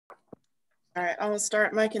All right, I'll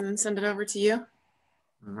start, Mike, and then send it over to you.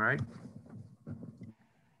 All right.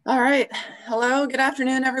 All right. Hello, good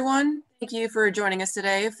afternoon, everyone. Thank you for joining us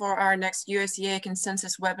today for our next USDA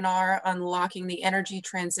Consensus webinar, Unlocking the Energy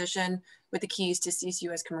Transition with the Keys to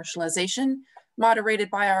CCUS Commercialization, moderated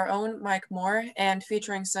by our own Mike Moore and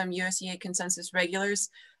featuring some USDA Consensus regulars,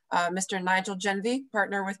 Mr. Nigel Jenvey,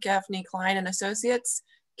 partner with Gaffney Klein and Associates,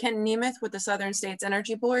 Ken Nemeth with the Southern States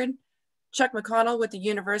Energy Board, Chuck McConnell with the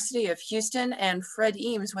University of Houston, and Fred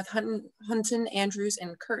Eames with Hunton, Andrews,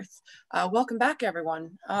 and Kurth. Welcome back,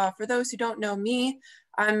 everyone. For those who don't know me,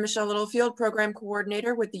 I'm Michelle Littlefield, Program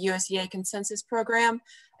Coordinator with the USDA Consensus Program,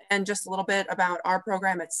 and just a little bit about our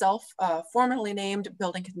program itself, formerly named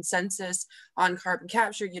Building Consensus on Carbon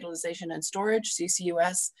Capture, Utilization, and Storage,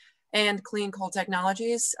 CCUS, and Clean Coal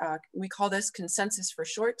Technologies. We call this Consensus for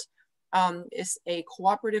short. It's a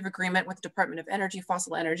cooperative agreement with the Department of Energy,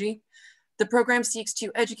 Fossil Energy. The program seeks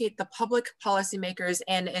to educate the public, policymakers,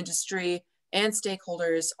 and industry and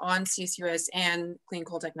stakeholders on CCUS and clean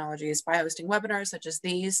coal technologies by hosting webinars such as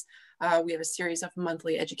these. We have a series of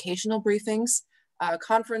monthly educational briefings,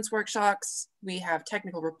 conference workshops, we have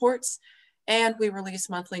technical reports, and we release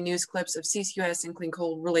monthly news clips of CCUS and clean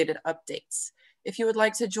coal related updates. If you would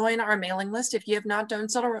like to join our mailing list, if you have not done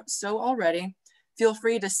so already, feel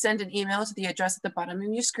free to send an email to the address at the bottom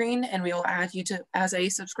of your screen, and we will add you as a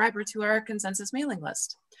subscriber to our consensus mailing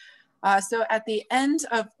list. So at the end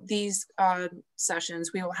of these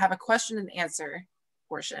sessions, we will have a question and answer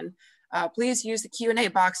portion. Please use the Q&A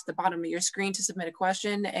box at the bottom of your screen to submit a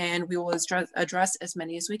question, and we will address as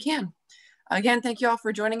many as we can. Again, thank you all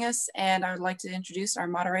for joining us, and I would like to introduce our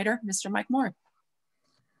moderator, Mr. Mike Moore.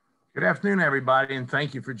 Good afternoon, everybody, and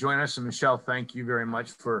thank you for joining us. And Michelle, thank you very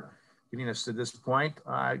much for getting us to this point.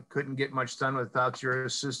 I couldn't get much done without your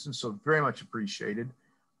assistance, so very much appreciated.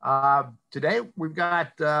 Today, we've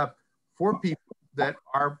got 4 people that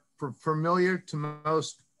are familiar to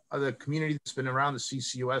most of the community that's been around the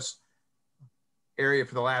CCUS area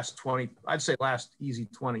for the last 20, I'd say last easy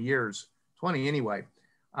 20 years, 20 anyway.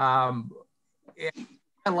 A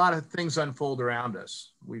lot of things unfold around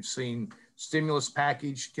us. We've seen stimulus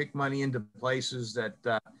package kick money into places that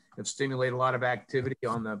have stimulated a lot of activity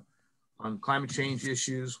on climate change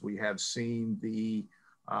issues. We have seen the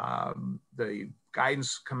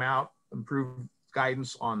guidance come out, improved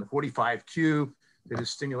guidance on the 45Q that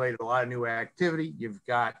has stimulated a lot of new activity. You've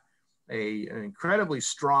got an incredibly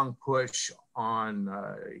strong push on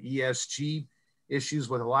ESG issues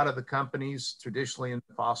with a lot of the companies traditionally in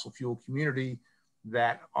the fossil fuel community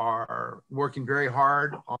that are working very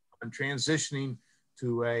hard on transitioning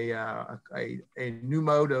to a new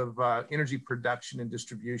mode of energy production and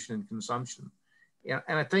distribution and consumption. And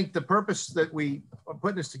I think the purpose that we are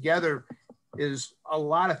putting this together is a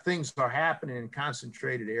lot of things are happening in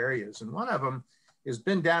concentrated areas. And one of them has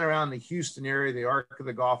been down around the Houston area, the arc of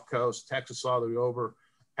the Gulf Coast, Texas, all the way over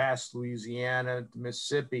past Louisiana, to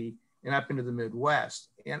Mississippi, and up into the Midwest.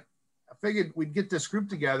 And I figured we'd get this group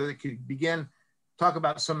together that could begin talk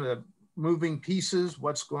about some of the moving pieces,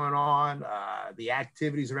 what's going on, the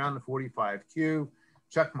activities around the 45Q.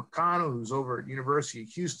 Chuck McConnell, who's over at University of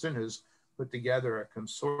Houston, has put together a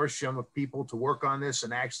consortium of people to work on this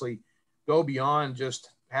and actually go beyond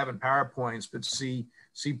just having PowerPoints, but see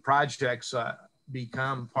projects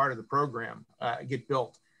become part of the program, get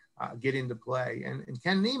built, get into play. And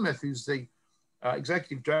Ken Nemeth, who's the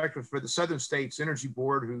executive director for the Southern States Energy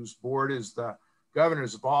Board, whose board is the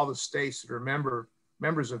governors of all the states that are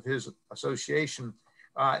members of his association,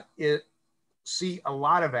 see a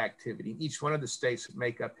lot of activity in each one of the states that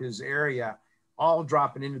make up his area, all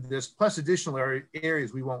dropping into this, plus additional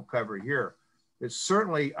areas we won't cover here. It's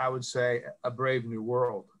certainly, I would say, a brave new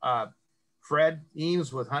world. Fred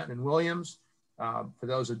Eames with Hunton and Williams. For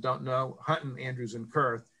those that don't know, Hunton, Andrews, and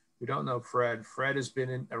Kurth, who don't know Fred has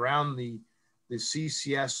been around the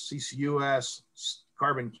CCUS,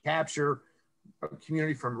 carbon capture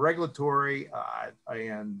community from regulatory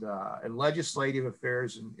and legislative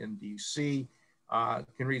affairs in DC.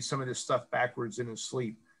 Can read some of this stuff backwards in his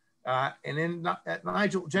sleep. And then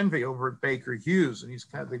Nigel Jenvey over at Baker Hughes, and he's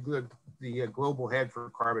kind of the global head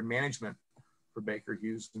for carbon management for Baker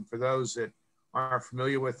Hughes. And for those that aren't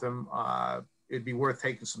familiar with them, it'd be worth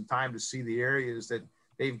taking some time to see the areas that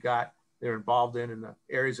they're involved in the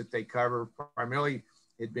areas that they cover. Primarily,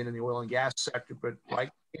 had been in the oil and gas sector, but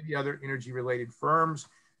like any other energy related firms,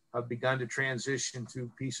 have begun to transition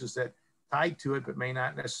to pieces that tied to it, but may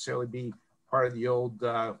not necessarily be part of the old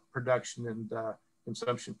production and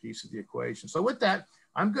consumption piece of the equation. So with that,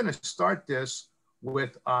 I'm going to start this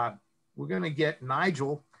with, we're going to get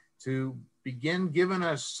Nigel to begin giving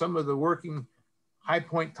us some of the working high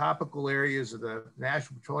point topical areas of the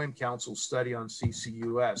National Petroleum Council study on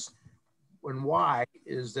CCUS. And why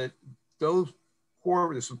is that there's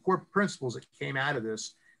some core principles that came out of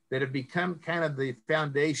this that have become kind of the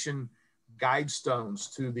foundation guide stones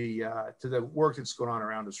to the work that's going on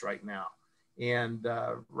around us right now. And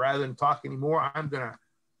rather than talk anymore, I'm going to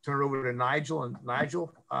turn it over to Nigel. And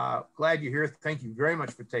Nigel, glad you're here. Thank you very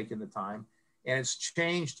much for taking the time. And it's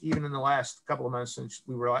changed even in the last couple of months since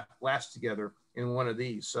we were last together in one of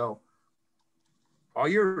these. So all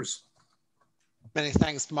yours. Many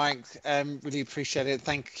thanks, Mike. Really appreciate it.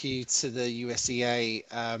 Thank you to the USEA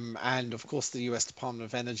and, of course, the US Department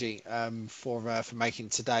of Energy for making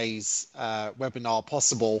today's webinar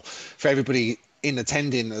possible for everybody in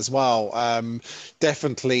attending as well.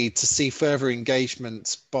 Definitely to see further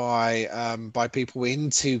engagement by people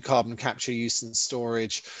into carbon capture, use and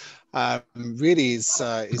storage really is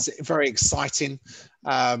very exciting.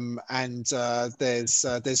 And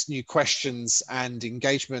there's new questions and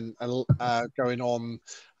engagement going on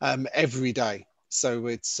every day. So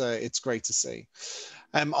it's great to see.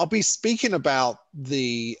 I'll be speaking about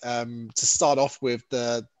to start off with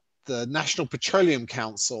the National Petroleum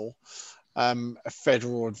Council, a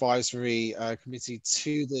federal advisory committee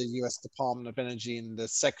to the US Department of Energy and the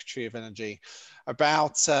Secretary of Energy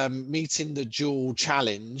about meeting the dual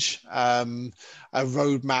challenge, a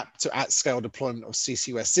roadmap to at-scale deployment of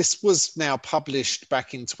CCUS. This was now published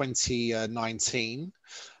back in 2019,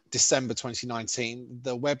 December 2019.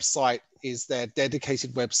 The website is their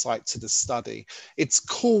dedicated website to the study. It's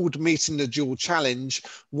called Meeting the Dual Challenge.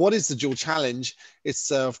 What is the dual challenge?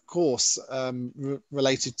 It's of course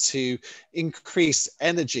related to increased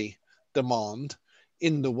energy demand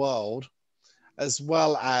in the world, as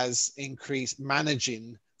well as increase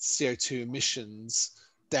managing CO2 emissions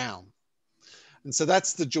down. And so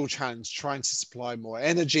that's the dual challenge, trying to supply more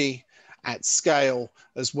energy at scale,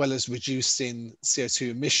 as well as reducing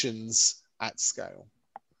CO2 emissions at scale.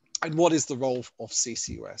 And what is the role of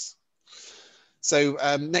CCUS? So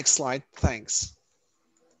next slide, thanks.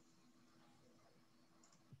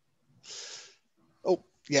 Oh,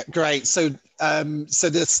 yeah, great. So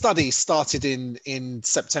the study started in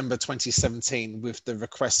September 2017 with the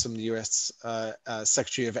request from the US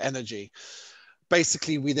Secretary of Energy.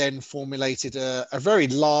 Basically, we then formulated a very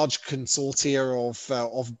large consortia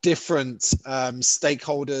of different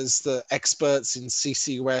stakeholders, the experts in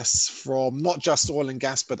CCUS from not just oil and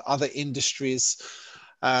gas, but other industries,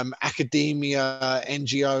 academia,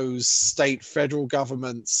 NGOs, state, federal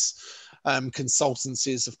governments,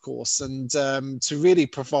 consultancies, of course, and to really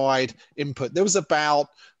provide input. There was about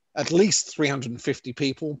at least 350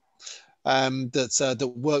 people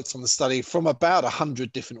that worked on the study from about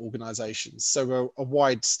 100 different organizations, so a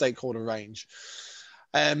wide stakeholder range.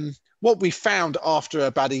 What we found after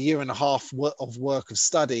about a year and a half of work of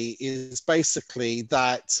study is basically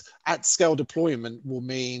that at-scale deployment will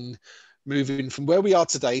mean moving from where we are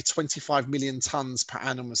today, 25 million tons per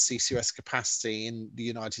annum of CCUS capacity in the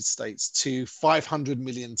United States, to 500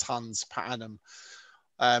 million tons per annum.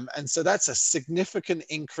 And so that's a significant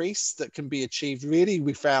increase that can be achieved, really,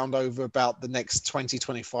 we found, over about the next 20,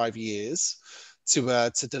 25 years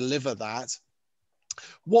to deliver that.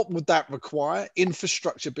 What would that require?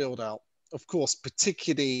 Infrastructure build out, of course,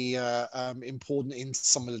 particularly important in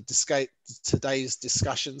some of today's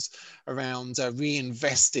discussions around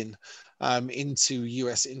reinvesting into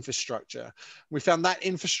US infrastructure. We found that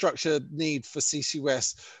infrastructure need for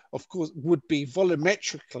CCUS, of course, would be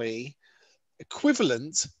volumetrically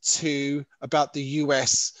equivalent to about the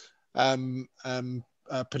US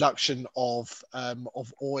production of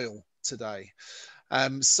oil today.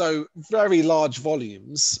 So very large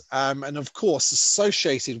volumes, and of course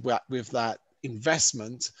associated with that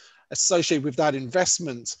investment,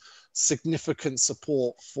 significant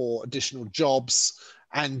support for additional jobs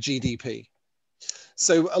and GDP.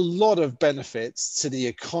 So a lot of benefits to the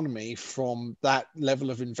economy from that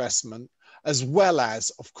level of investment, as well as,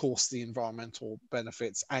 of course, the environmental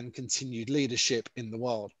benefits and continued leadership in the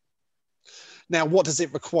world. Now, what does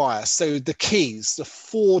it require? So the keys, the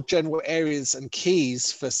 4 general areas and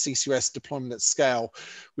keys for CCUS deployment at scale,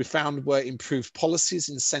 we found were improved policies,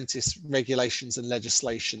 incentives, regulations, and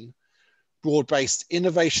legislation, broad-based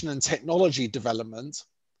innovation and technology development,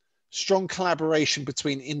 strong collaboration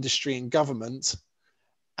between industry and government,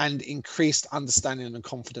 and increased understanding and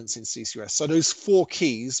confidence in CCUS. So those 4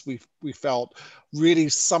 keys we felt really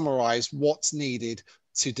summarize what's needed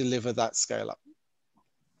to deliver that scale up.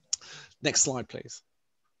 Next slide, please.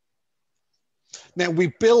 Now,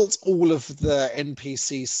 we built all of the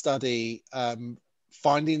NPC study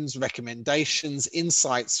findings, recommendations,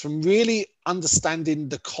 insights from really understanding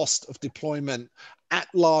the cost of deployment at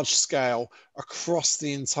large scale across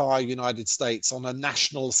the entire United States on a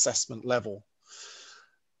national assessment level.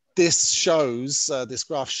 This shows, this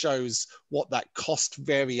graph shows what that cost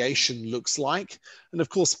variation looks like. And of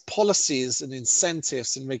course, policies and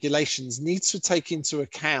incentives and regulations need to take into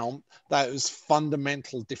account those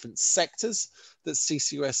fundamental different sectors that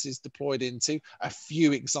CCUS is deployed into. A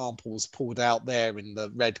few examples pulled out there in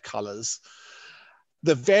the red colors.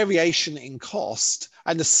 The variation in cost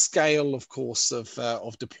and the scale, of course,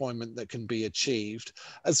 of deployment that can be achieved,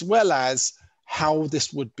 as well as how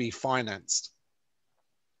this would be financed.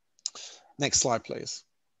 Next slide, please.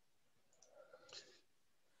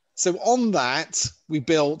 So on that, we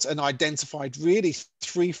built and identified really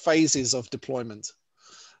 3 phases of deployment.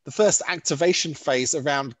 The first activation phase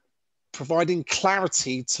around providing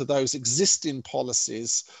clarity to those existing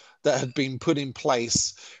policies that had been put in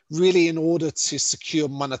place, really in order to secure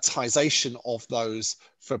monetization of those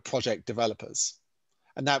for project developers.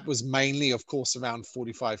 And that was mainly, of course, around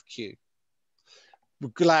 45Q. We're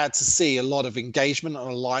glad to see a lot of engagement and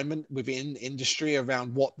alignment within industry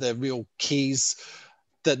around what the real keys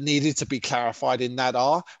that needed to be clarified in that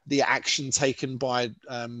are, the action taken by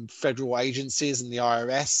federal agencies and the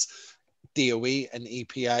IRS, DOE and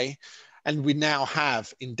EPA. And we now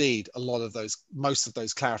have indeed a lot of those, most of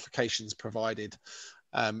those clarifications provided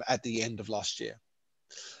at the end of last year.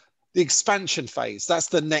 The expansion phase, that's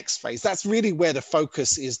the next phase. That's really where the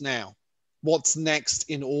focus is now. What's next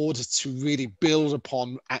in order to really build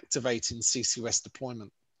upon activating CCUS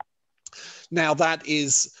deployment. Now that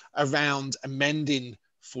is around amending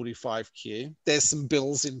 45Q. There's some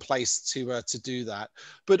bills in place to do that,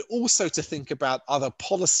 but also to think about other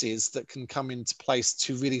policies that can come into place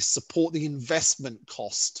to really support the investment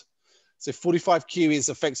cost. So 45Q is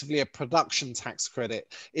effectively a production tax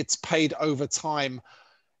credit. It's paid over time,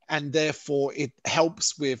 and therefore it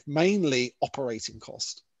helps with mainly operating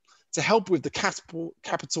cost. To help with the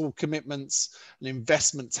capital commitments, an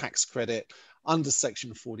investment tax credit under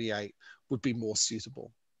Section 48 would be more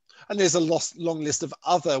suitable. And there's a long list of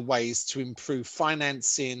other ways to improve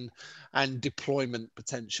financing and deployment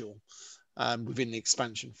potential within the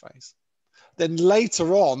expansion phase. Then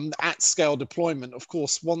later on, at scale deployment, of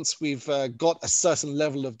course, once we've got a certain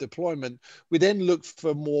level of deployment, we then look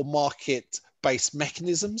for more market-based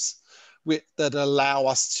mechanisms that allow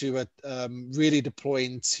us to really deploy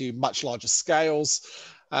into much larger scales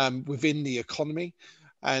within the economy.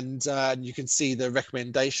 And you can see the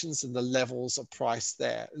recommendations and the levels of price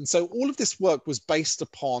there. And so all of this work was based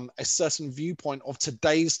upon a certain viewpoint of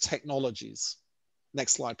today's technologies.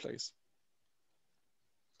 Next slide, please.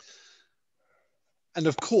 And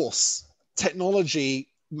of course, technology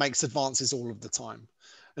makes advances all of the time.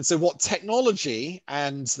 And so what technology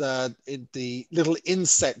and the little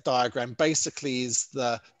inset diagram basically is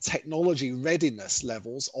the technology readiness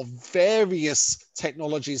levels of various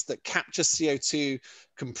technologies that capture CO2,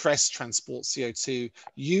 compress, transport CO2,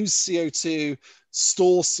 use CO2,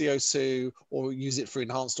 store CO2, or use it for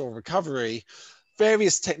enhanced oil recovery,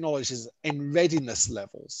 various technologies in readiness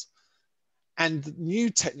levels. And new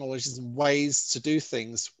technologies and ways to do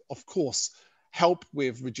things, of course, help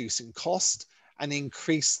with reducing cost and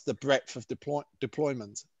increase the breadth of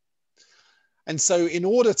deployment. And so in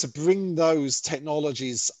order to bring those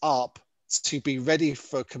technologies up to be ready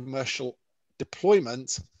for commercial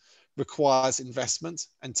deployment requires investment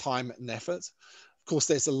and time and effort. Of course,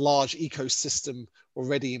 there's a large ecosystem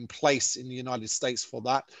already in place in the United States for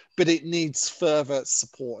that, but it needs further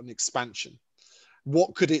support and expansion.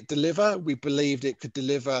 What could it deliver? We believed it could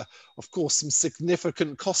deliver, of course, some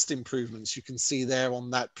significant cost improvements. You can see there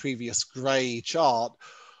on that previous gray chart,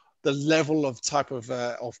 the level of type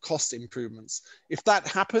of cost improvements. If that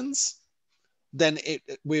happens, then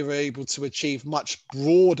we were able to achieve much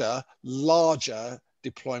broader, larger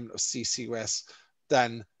deployment of CCUS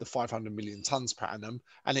than the 500 million tons per annum.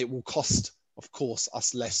 And it will cost, of course,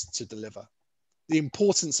 us less to deliver. The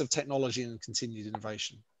importance of technology and continued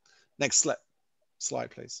innovation. Next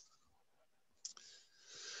slide, please.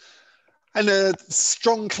 And a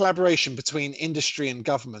strong collaboration between industry and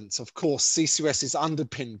government. Of course, CCUS is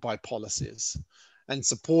underpinned by policies and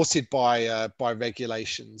supported by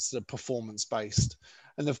regulations that are performance-based.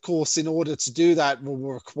 And of course, in order to do that, will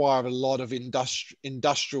require a lot of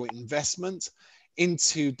industrial investment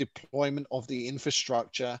into deployment of the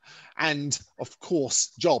infrastructure and, of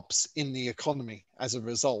course, jobs in the economy as a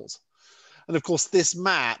result. And of course, this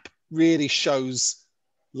map really shows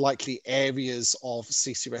likely areas of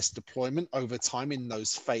CCUS deployment over time in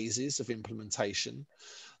those phases of implementation,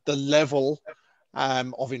 the level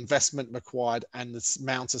of investment required and the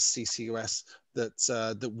amount of CCUS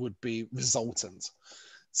that would be resultant.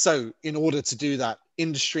 So in order to do that,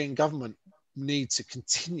 industry and government need to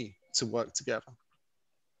continue to work together.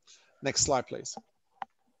 Next slide, please.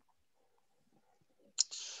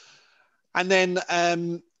 And then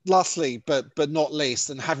lastly, but not least,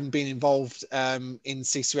 and having been involved in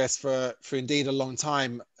CCUS for indeed a long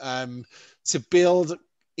time, to build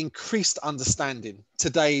increased understanding.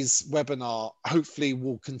 Today's webinar hopefully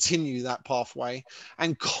will continue that pathway,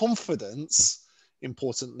 and confidence,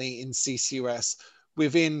 importantly, in CCUS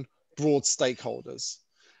within broad stakeholders.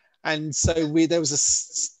 And so there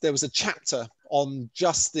was a chapter on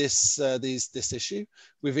just this issue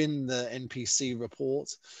within the NPC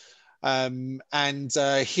report.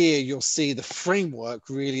 Here you'll see the framework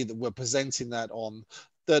really that we're presenting that on,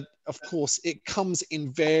 that of course it comes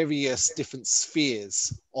in various different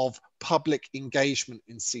spheres of public engagement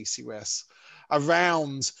in CCUS,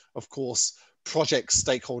 around of course project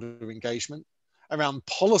stakeholder engagement, around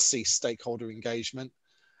policy stakeholder engagement,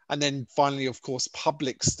 and then finally of course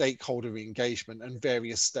public stakeholder engagement, and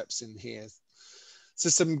various steps in here. So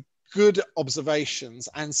some good observations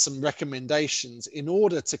and some recommendations in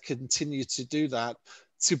order to continue to do that,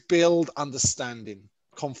 to build understanding,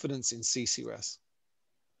 confidence in CCUS.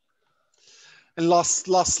 And last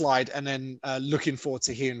slide, and then looking forward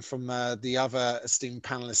to hearing from the other esteemed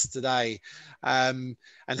panelists today, and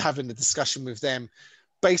having a discussion with them.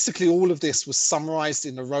 Basically, all of this was summarized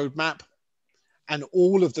in the roadmap, and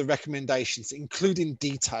all of the recommendations, including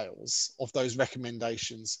details of those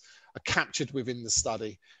recommendations, are captured within the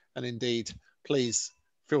study. And indeed, please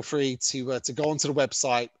feel free to go onto the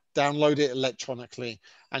website, download it electronically,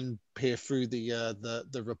 and peer through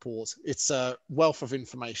the report. It's a wealth of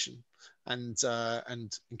information, and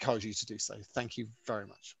encourage you to do so. Thank you very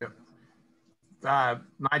much. Yep.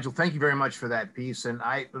 Nigel, thank you very much for that piece. And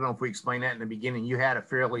I don't know if we explained that in the beginning. You had a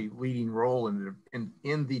fairly leading role in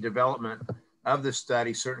the development of the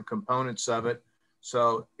study, certain components of it.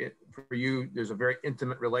 So for you, there's a very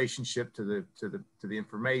intimate relationship to the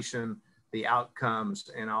information, the outcomes,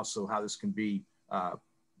 and also how this can be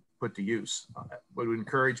put to use. We would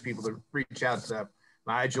encourage people to reach out to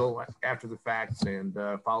Nigel after the fact and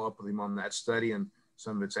follow up with him on that study and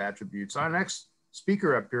some of its attributes. Our next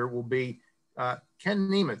speaker up here will be Ken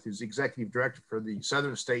Nemeth, who's the Executive Director for the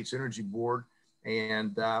Southern States Energy Board.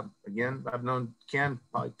 And again, I've known Ken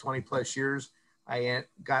probably 20 plus years. I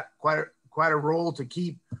got quite a role to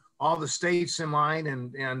keep all the states in line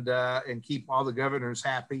and keep all the governors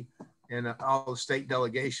happy, and all the state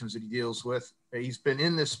delegations that he deals with. He's been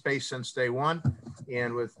in this space since day one.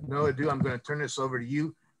 And with no ado, I'm going to turn this over to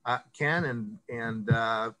you, Ken, and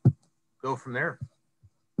go from there.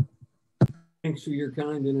 Thanks for your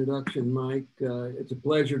kind introduction, Mike. It's a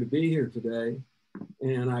pleasure to be here today.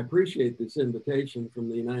 And I appreciate this invitation from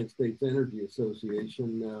the United States Energy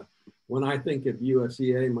Association. When I think of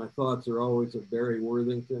USEA, my thoughts are always of Barry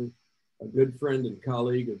Worthington, a good friend and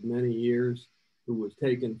colleague of many years, who was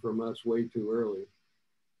taken from us way too early.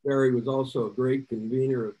 Barry was also a great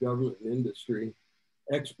convener of government and industry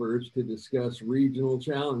experts to discuss regional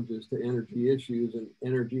challenges to energy issues and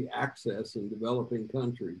energy access in developing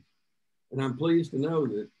countries. And I'm pleased to know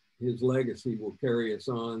that his legacy will carry us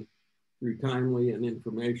on through timely and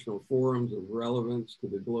informational forums of relevance to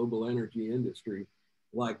the global energy industry,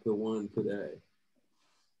 like the one today.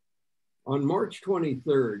 On March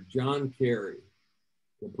 23rd, John Kerry,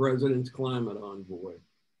 the President's climate envoy,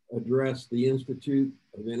 addressed the Institute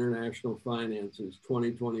of International Finance's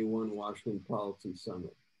 2021 Washington Policy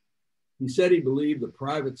Summit. He said he believed the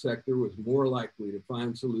private sector was more likely to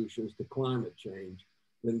find solutions to climate change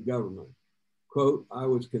than government. Quote, "I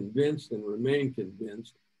was convinced and remain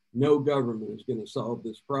convinced no government is going to solve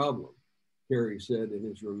this problem," Kerry said in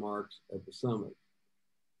his remarks at the summit.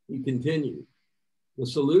 He continued, "The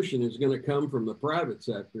solution is going to come from the private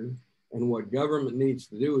sector, and what government needs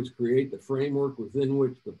to do is create the framework within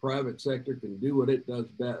which the private sector can do what it does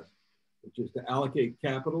best, which is to allocate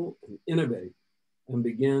capital and innovate and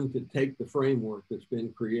begin to take the framework that's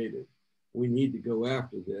been created. We need to go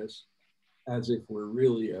after this as if we're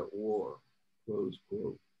really at war," close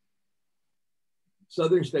quote.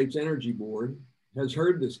 Southern States Energy Board has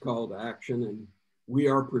heard this call to action, and we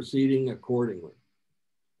are proceeding accordingly.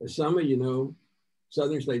 As some of you know,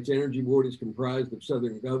 Southern States Energy Board is comprised of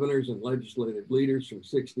Southern governors and legislative leaders from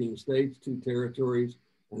 16 states, 2 territories,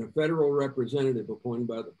 and a federal representative appointed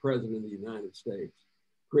by the President of the United States.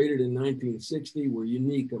 Created in 1960, we're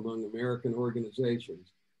unique among American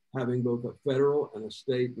organizations, having both a federal and a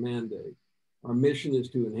state mandate. Our mission is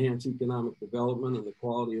to enhance economic development and the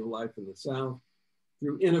quality of life in the South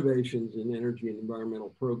through innovations in energy and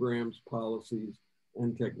environmental programs, policies,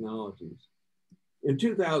 and technologies. In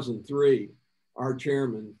 2003, our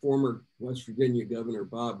chairman, former West Virginia Governor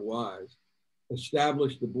Bob Wise,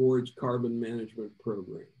 established the board's carbon management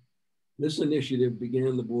program. This initiative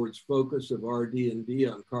began the board's focus of RD&D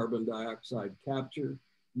on carbon dioxide capture,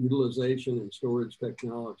 utilization, and storage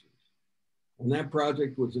technologies. And that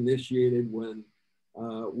project was initiated when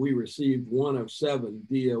we received one of 7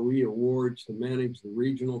 DOE awards to manage the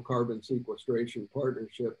regional carbon sequestration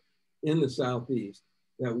partnership in the Southeast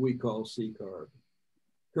that we call CCARB.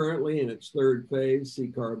 Currently in its 3rd phase,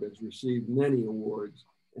 CCARB has received many awards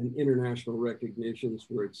and international recognitions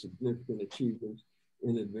for its significant achievements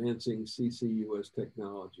in advancing CCUS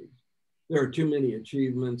technologies. There are too many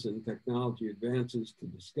achievements and technology advances to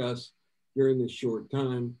discuss during this short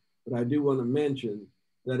time, but I do want to mention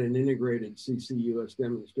that an integrated CCUS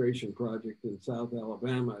demonstration project in South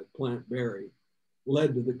Alabama at Plant Berry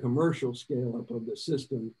led to the commercial scale-up of the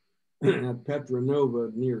system at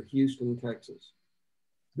Petronova near Houston, Texas.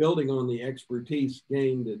 Building on the expertise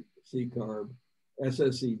gained at CCARB,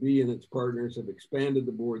 SSEB and its partners have expanded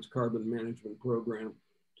the board's carbon management program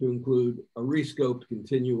to include a rescoped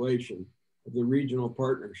continuation of the regional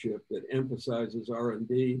partnership that emphasizes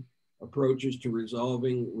R&D, approaches to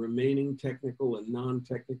resolving remaining technical and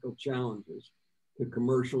non-technical challenges to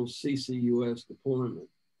commercial CCUS deployment.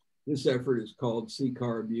 This effort is called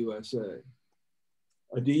CCARB USA.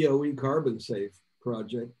 A DOE carbon safe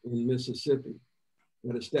project in Mississippi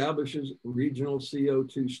that establishes regional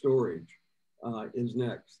CO2 storage is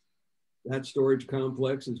next. That storage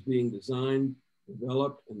complex is being designed,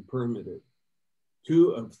 developed, and permitted. 2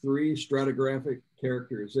 of 3 stratigraphic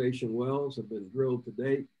characterization wells have been drilled to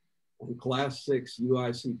date, and Class 6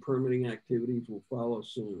 UIC permitting activities will follow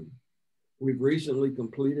soon. We've recently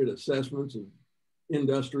completed assessments of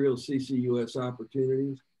industrial CCUS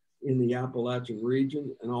opportunities in the Appalachian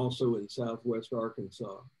region and also in Southwest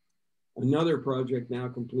Arkansas. Another project now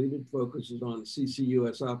completed focuses on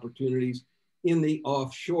CCUS opportunities in the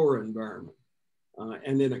offshore environment.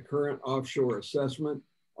 And in a current offshore assessment,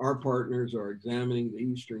 our partners are examining the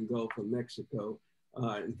Eastern Gulf of Mexico.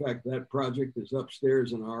 In fact, that project is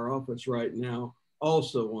upstairs in our office right now,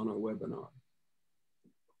 also on a webinar.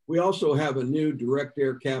 We also have a new direct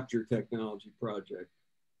air capture technology project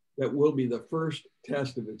that will be the first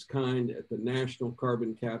test of its kind at the National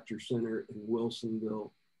Carbon Capture Center in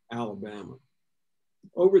Wilsonville, Alabama.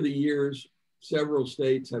 Over the years, several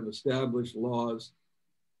states have established laws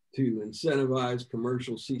to incentivize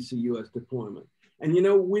commercial CCUS deployment. And you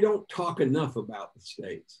know, we don't talk enough about the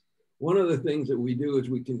states. One of the things that we do is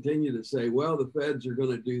we continue to say, well, the feds are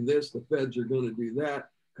going to do this, the feds are going to do that,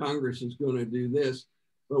 Congress is going to do this,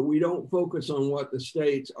 but we don't focus on what the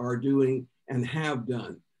states are doing and have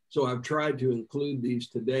done. So I've tried to include these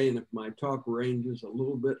today, and if my talk ranges a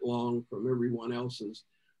little bit long from everyone else's,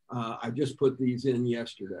 I just put these in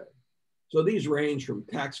yesterday. So these range from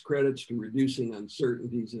tax credits to reducing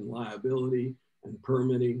uncertainties in liability and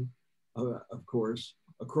permitting, of course.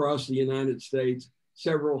 Across the United States,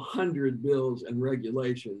 several hundred bills and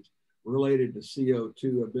regulations related to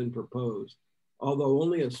CO2 have been proposed, although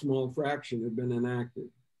only a small fraction have been enacted.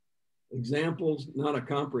 Examples, not a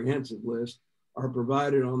comprehensive list, are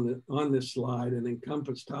provided on this slide and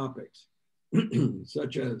encompass topics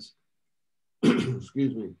such as,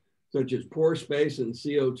 excuse me, such as pore space and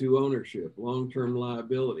CO2 ownership, long-term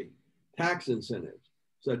liability, tax incentives,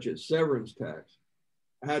 such as severance tax,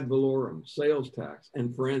 ad valorem, sales tax,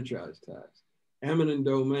 and franchise tax, eminent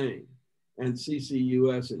domain, and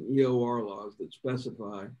CCUS and EOR laws that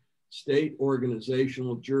specify state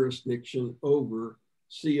organizational jurisdiction over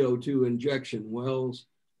CO2 injection wells,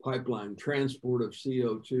 pipeline transport of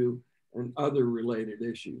CO2, and other related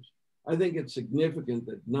issues. I think it's significant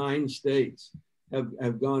that 9 states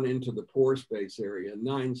have gone into the pore space area.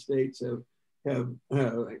 9 states have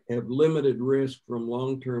limited risk from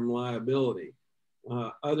long-term liability.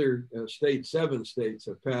 Other states, 7 states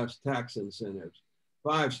have passed tax incentives.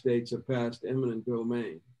 5 states have passed eminent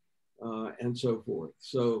domain, and so forth.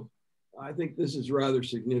 So I think this is rather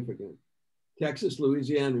significant. Texas,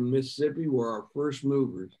 Louisiana, and Mississippi were our first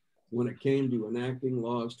movers when it came to enacting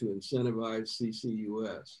laws to incentivize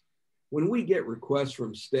CCUS. When we get requests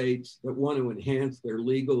from states that want to enhance their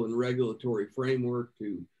legal and regulatory framework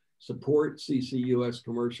to support CCUS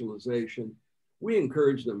commercialization, we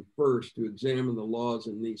encourage them first to examine the laws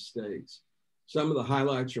in these states. Some of the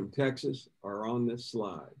highlights from Texas are on this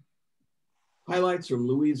slide. Highlights from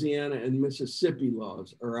Louisiana and Mississippi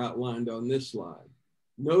laws are outlined on this slide.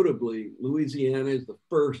 Notably, Louisiana is the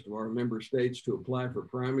first of our member states to apply for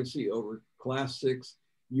primacy over Class 6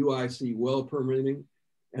 UIC well permitting,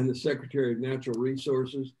 and the Secretary of Natural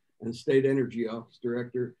Resources and State Energy Office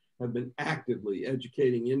Director have been actively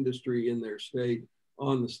educating industry in their state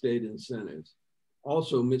on the state incentives.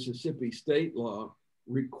 Also, Mississippi state law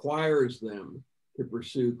requires them to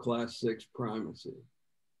pursue Class 6 primacy.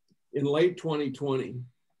 In late 2020,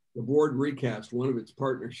 the board recast one of its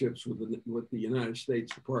partnerships with the United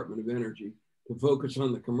States Department of Energy to focus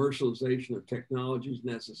on the commercialization of technologies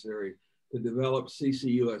necessary to develop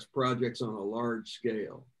CCUS projects on a large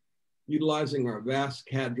scale. Utilizing our vast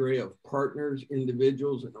cadre of partners,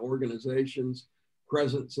 individuals, and organizations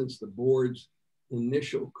present since the board's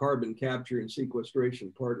initial carbon capture and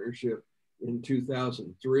sequestration partnership in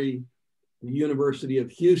 2003, the University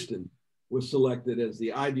of Houston was selected as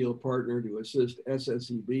the ideal partner to assist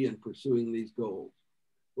SSEB in pursuing these goals.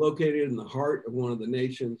 Located in the heart of one of the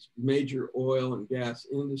nation's major oil and gas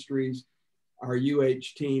industries, our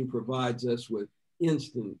UH team provides us with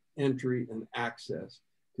instant entry and access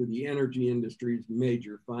to the energy industry's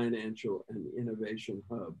major financial and innovation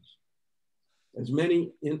hubs. As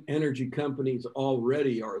many energy companies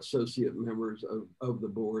already are associate members of the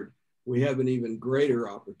board, we have an even greater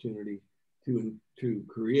opportunity to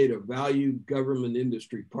create a valued government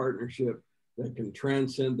industry partnership that can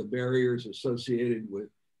transcend the barriers associated with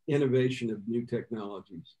innovation of new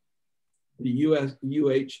technologies. The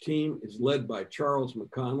UH team is led by Charles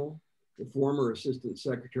McConnell, the former Assistant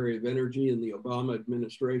Secretary of Energy in the Obama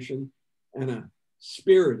administration, and a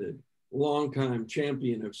spirited, longtime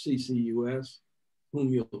champion of CCUS,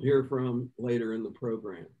 whom you'll hear from later in the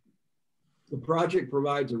program. The project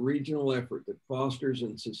provides a regional effort that fosters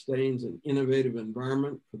and sustains an innovative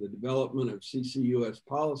environment for the development of CCUS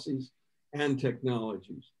policies and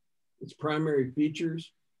technologies. Its primary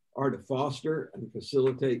features are to foster and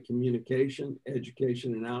facilitate communication,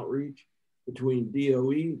 education, and outreach between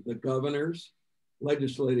DOE, the governors,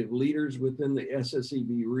 legislative leaders within the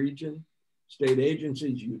SSEB region, state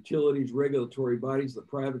agencies, utilities, regulatory bodies, the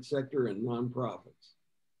private sector, and nonprofits.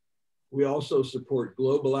 We also support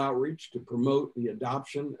global outreach to promote the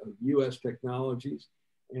adoption of US technologies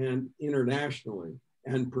and internationally,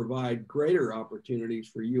 and provide greater opportunities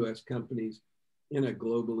for US companies in a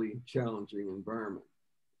globally challenging environment.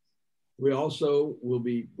 We also will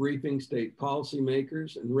be briefing state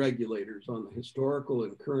policymakers and regulators on the historical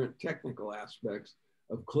and current technical aspects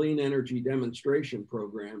of clean energy demonstration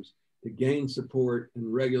programs to gain support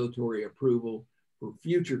and regulatory approval for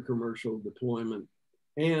future commercial deployment,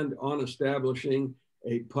 and on establishing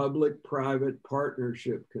a public-private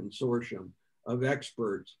partnership consortium of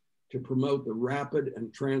experts to promote the rapid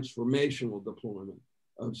and transformational deployment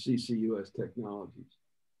of CCUS technologies.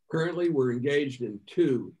 Currently, we're engaged in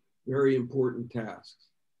two very important tasks: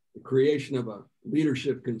 the creation of a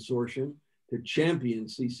leadership consortium to champion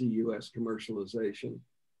CCUS commercialization,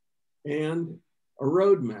 and a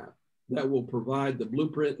roadmap that will provide the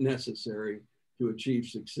blueprint necessary to achieve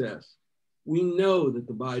success. We know that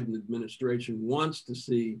the Biden administration wants to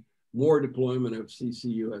see more deployment of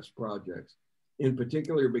CCUS projects, in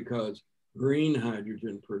particular because green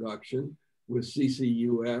hydrogen production with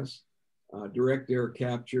CCUS, direct air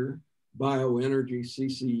capture, bioenergy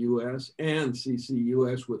CCUS, and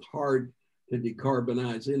CCUS with hard to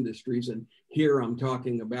decarbonize industries. And here I'm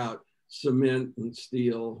talking about cement and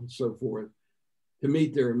steel and so forth, to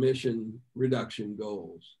meet their emission reduction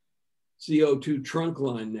goals. CO2 trunk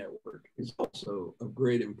line network is also of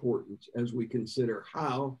great importance as we consider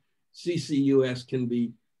how CCUS can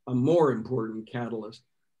be a more important catalyst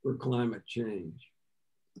for climate change.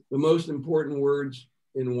 The most important words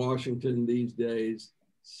in Washington these days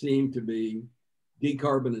seem to be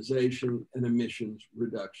decarbonization and emissions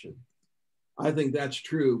reduction. I think that's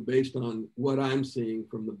true based on what I'm seeing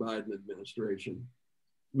from the Biden administration.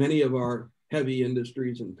 Many of our heavy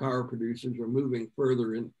industries and power producers are moving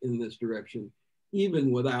further in this direction,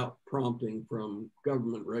 even without prompting from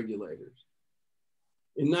government regulators.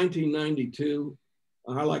 In 1992,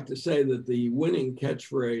 I like to say that the winning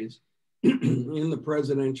catchphrase in the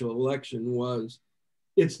presidential election was,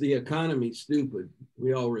 "It's the economy, stupid."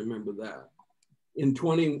 We all remember that. In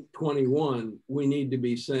 2021, we need to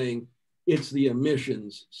be saying, "It's the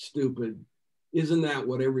emissions, stupid." Isn't that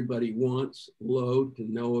what everybody wants? Low to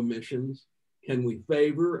no emissions? Can we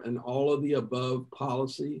favor an all of the above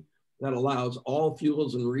policy that allows all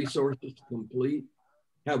fuels and resources to complete?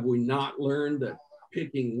 Have we not learned that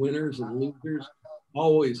picking winners and losers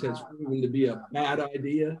always has proven to be a bad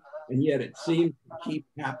idea, and yet it seems to keep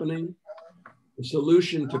happening? The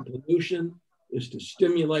solution to pollution is to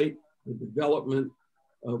stimulate the development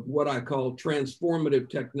of what I call transformative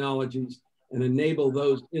technologies and enable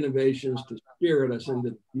those innovations to spirit us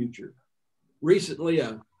into the future. Recently,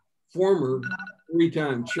 a former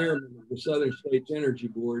three-time chairman of the Southern States Energy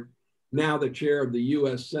Board, now the chair of the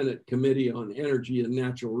U.S. Senate Committee on Energy and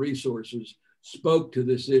Natural Resources, spoke to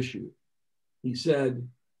this issue. He said,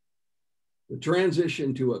 "The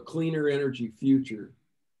transition to a cleaner energy future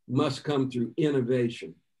must come through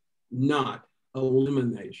innovation, not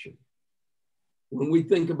elimination." When we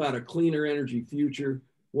think about a cleaner energy future,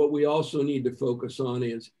 what we also need to focus on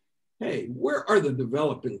is, hey, where are the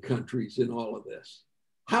developing countries in all of this?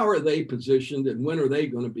 How are they positioned, and when are they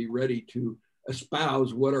going to be ready to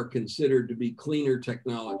espouse what are considered to be cleaner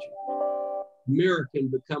technology? America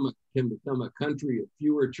can become a country of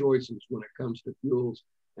fewer choices when it comes to fuels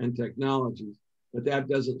and technologies, but that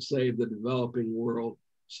doesn't save the developing world,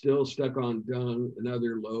 still stuck on dung and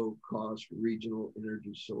other low-cost regional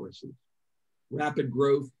energy sources. Rapid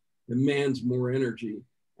growth demands more energy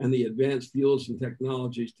and the advanced fuels and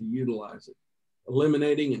technologies to utilize it.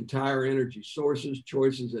 Eliminating entire energy sources,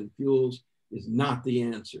 choices, and fuels is not the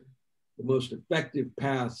answer. The most effective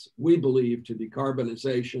paths, we believe, to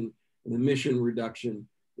decarbonization and emission reduction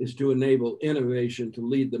is to enable innovation to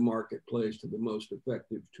lead the marketplace to the most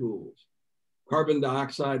effective tools. Carbon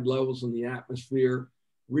dioxide levels in the atmosphere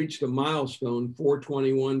reached a milestone,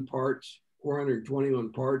 421 parts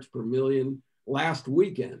per million last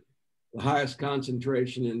weekend, the highest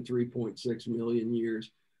concentration in 3.6 million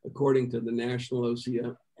years, according to the National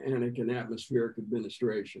Oceanic and Atmospheric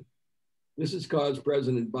Administration. This has caused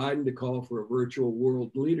President Biden to call for a virtual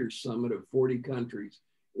world leaders summit of 40 countries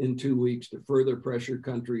in 2 weeks to further pressure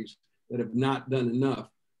countries that have not done enough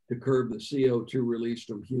to curb the CO2 released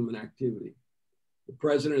from human activity. The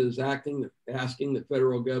president is asking the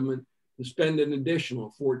federal government to spend an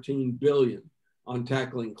additional $14 billion on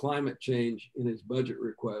tackling climate change in his budget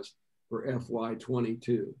request for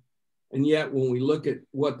FY22. And yet, when we look at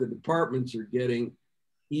what the departments are getting,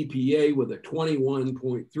 EPA with a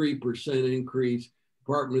 21.3% increase,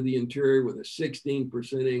 Department of the Interior with a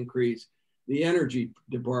 16% increase, the Energy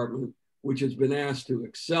Department, which has been asked to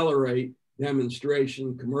accelerate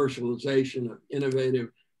demonstration, commercialization of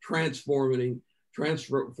innovative, transformative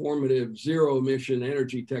zero-emission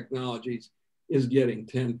energy technologies, is getting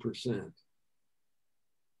 10%.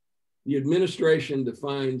 The administration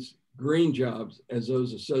defines green jobs as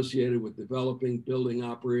those associated with developing, building,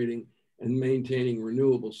 operating, and maintaining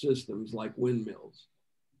renewable systems like windmills.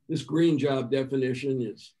 This green job definition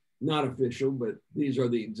is not official, but these are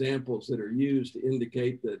the examples that are used to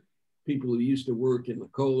indicate that people who used to work in the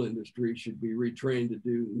coal industry should be retrained to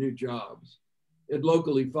do new jobs. It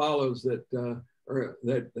locally follows that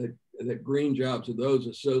green jobs are those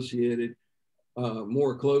associated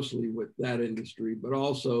more closely with that industry, but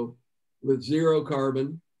also with zero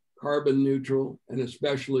carbon, carbon neutral, and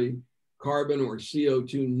especially carbon or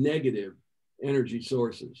CO2 negative energy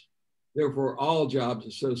sources. Therefore, all jobs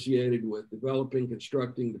associated with developing,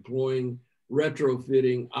 constructing, deploying,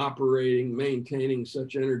 retrofitting, operating, maintaining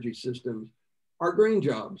such energy systems are green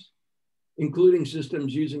jobs, including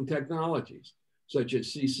systems using technologies such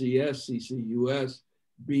as CCS, CCUS,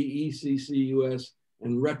 BE-CCUS,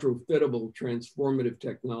 and retrofittable transformative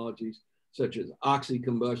technologies such as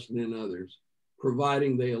oxy-combustion and others,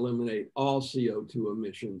 providing they eliminate all CO2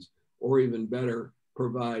 emissions, or even better,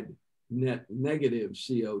 provide net negative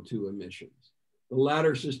CO2 emissions. The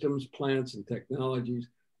latter systems, plants, and technologies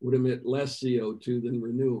would emit less CO2 than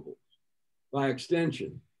renewables. By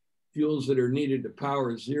extension, fuels that are needed to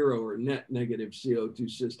power zero or net negative CO2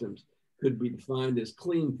 systems could be defined as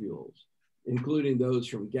clean fuels, including those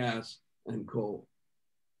from gas and coal.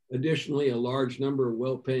 Additionally, a large number of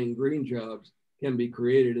well-paying green jobs can be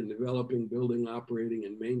created in developing, building, operating,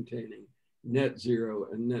 and maintaining net zero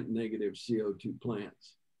and net negative CO2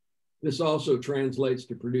 plants. This also translates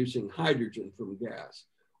to producing hydrogen from gas,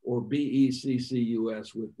 or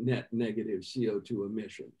BE-CCUS, with net negative CO2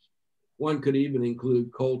 emissions. One could even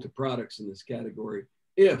include coal to products in this category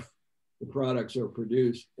if the products are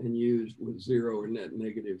produced and used with zero or net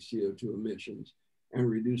negative CO2 emissions and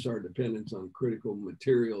reduce our dependence on critical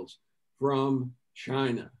materials from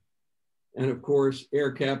China. And of course,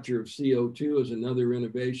 air capture of CO2 is another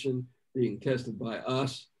innovation being tested by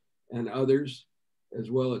us and others, as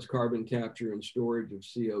well as carbon capture and storage of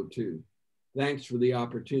CO2. Thanks for the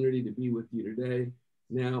opportunity to be with you today.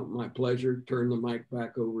 Now, my pleasure, turn the mic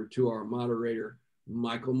back over to our moderator,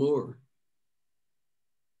 Michael Moore.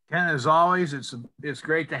 Ken, as always, it's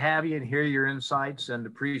great to have you and hear your insights, and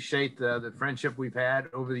appreciate the friendship we've had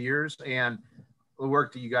over the years and the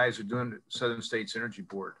work that you guys are doing at Southern States Energy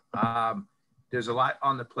Board. There's a lot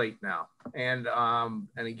on the plate now. And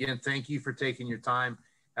again, thank you for taking your time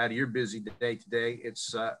out of your busy day today.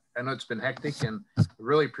 It's I know it's been hectic, and I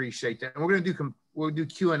really appreciate that. And we're going to we'll do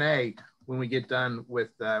Q&A when we get done with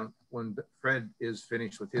when Fred is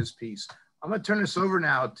finished with his piece. I'm going to turn this over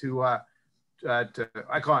now to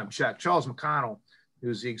I call him Chuck, Charles McConnell,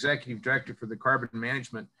 who's the executive director for the Carbon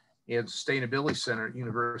Management and Sustainability Center at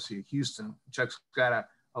University of Houston. Chuck's got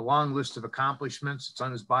a long list of accomplishments. It's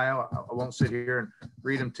on his bio. I won't sit here and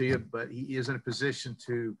read them to you, but he is in a position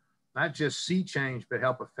to not just see change, but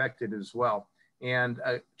help affect it as well. And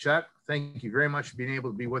Chuck, thank you very much for being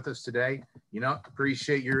able to be with us today. You know,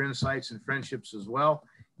 appreciate your insights and friendships as well.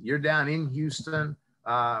 You're down in Houston.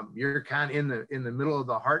 You're kind of in the middle of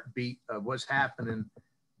the heartbeat of what's happening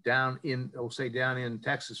down in, we'll say down in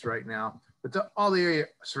Texas right now, but all the area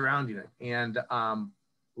surrounding it. And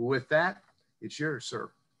with that, it's yours, sir.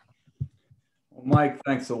 Well, Mike,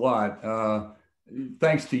 thanks a lot.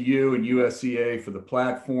 Thanks to you and USEA for the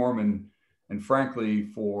platform and frankly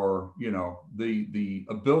for, you know, the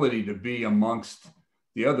ability to be amongst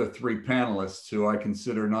the other three panelists who I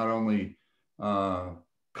consider not only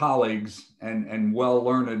colleagues and well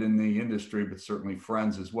learned in the industry, but certainly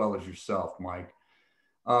friends as well as yourself, Mike.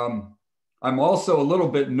 I'm also a little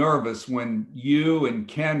bit nervous when you and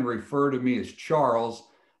Ken refer to me as Charles.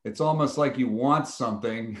 It's almost like you want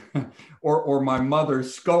something or my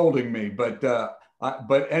mother's scolding me, but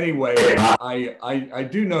anyway, I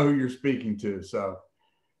do know who you're speaking to. So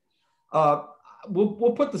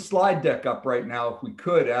we'll put the slide deck up right now if we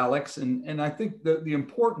could, Alex. And I think the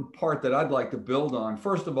important part that I'd like to build on,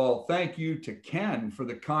 first of all, thank you to Ken for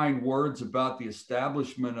the kind words about the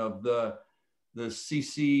establishment of the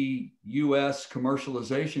CCUS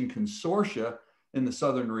Commercialization Consortia in the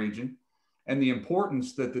Southern region and the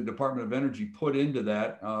importance that the Department of Energy put into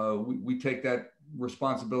that. We take that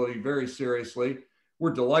responsibility very seriously.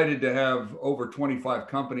 We're delighted to have over 25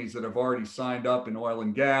 companies that have already signed up in oil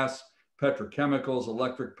and gas, petrochemicals,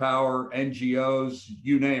 electric power, NGOs,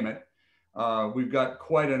 you name it. We've got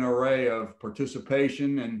quite an array of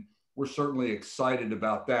participation, and we're certainly excited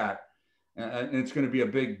about that. And it's going to be a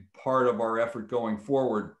big part of our effort going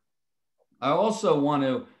forward. I also want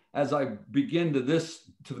to, as I begin to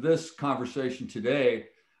this conversation today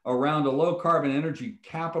around a low carbon energy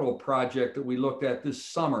capital project that we looked at this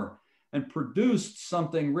summer and produced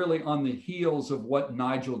something really on the heels of what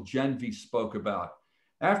Nigel Jenvey spoke about.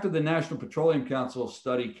 After the National Petroleum Council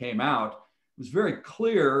study came out, it was very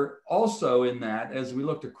clear also in that, as we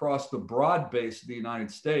looked across the broad base of the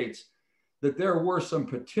United States, that there were some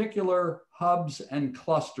particular hubs and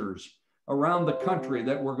clusters around the country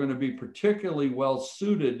that were going to be particularly well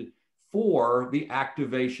suited for the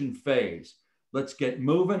activation phase. Let's get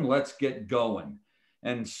moving, let's get going.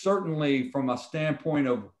 And certainly from a standpoint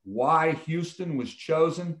of why Houston was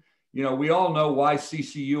chosen, you know, we all know why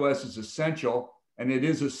CCUS is essential, and it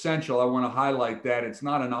is essential. I want to highlight that. It's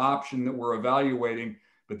not an option that we're evaluating,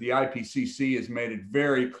 but the IPCC has made it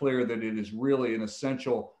very clear that it is really an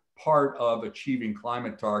essential part of achieving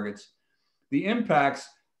climate targets. The impacts,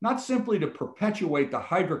 not simply to perpetuate the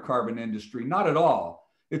hydrocarbon industry, not at all.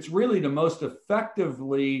 It's really to most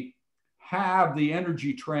effectively have the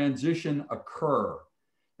energy transition occur.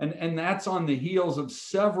 And that's on the heels of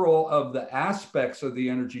several of the aspects of the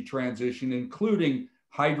energy transition, including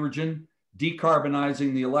hydrogen,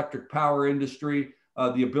 decarbonizing the electric power industry,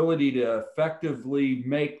 the ability to effectively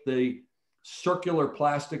make the circular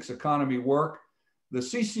plastics economy work. The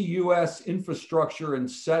CCUS infrastructure and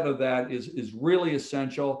set of that is really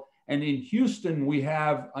essential. And in Houston, we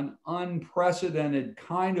have an unprecedented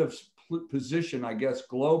kind of position, I guess,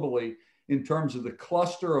 globally in terms of the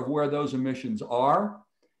cluster of where those emissions are,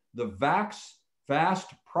 the vast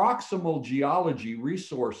proximal geology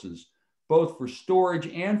resources, both for storage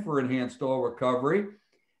and for enhanced oil recovery,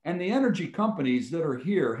 and the energy companies that are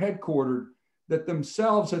here headquartered that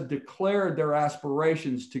themselves have declared their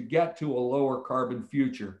aspirations to get to a lower carbon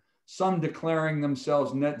future, some declaring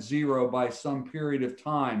themselves net zero by some period of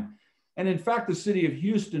time. And in fact, the city of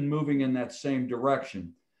Houston moving in that same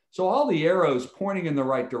direction. So all the arrows pointing in the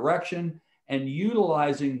right direction and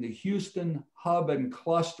utilizing the Houston hub and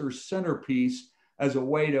cluster centerpiece as a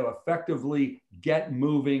way to effectively get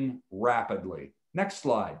moving rapidly. Next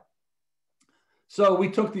slide. So we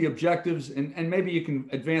took the objectives, and maybe you can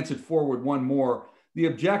advance it forward one more. The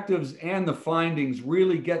objectives and the findings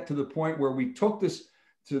really get to the point where we took this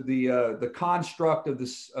to the construct of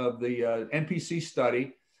the NPC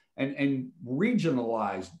study and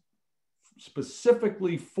regionalized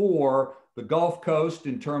specifically for the Gulf Coast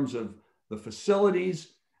in terms of the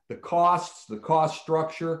facilities, the costs, the cost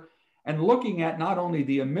structure, and looking at not only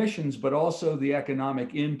the emissions, but also the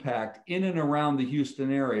economic impact in and around the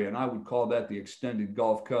Houston area. And I would call that the extended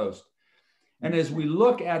Gulf Coast. And as we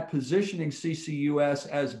look at positioning CCUS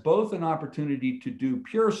as both an opportunity to do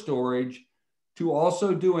pure storage, to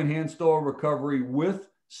also do enhanced oil recovery with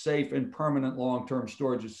safe and permanent long-term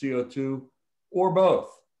storage of CO2, or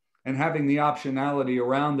both, and having the optionality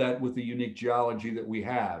around that with the unique geology that we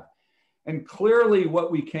have. And clearly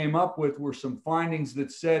what we came up with were some findings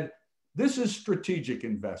that said, this is strategic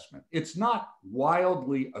investment. It's not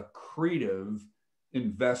wildly accretive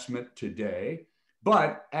investment today,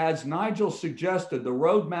 but as Nigel suggested, the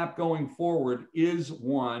roadmap going forward is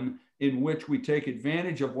one in which we take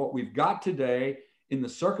advantage of what we've got today in the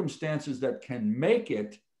circumstances that can make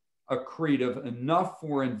it accretive enough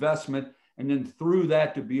for investment, and then through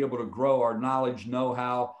that to be able to grow our knowledge,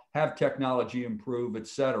 know-how, have technology improve, et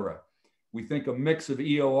cetera. We think a mix of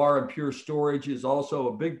EOR and pure storage is also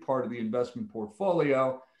a big part of the investment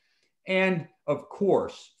portfolio. And of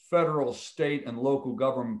course, federal, state, and local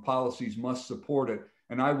government policies must support it.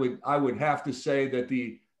 And I would have to say that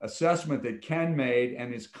the assessment that Ken made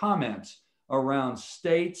and his comments around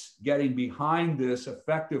states getting behind this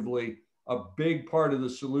effectively, a big part of the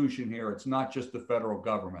solution here. It's not just the federal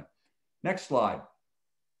government. Next slide.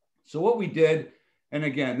 So what we did, and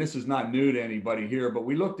again, this is not new to anybody here, but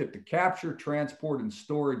we looked at the capture, transport, and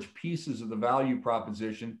storage pieces of the value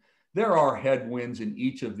proposition. There are headwinds in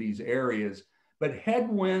each of these areas, but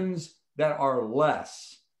headwinds that are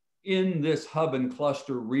less in this hub and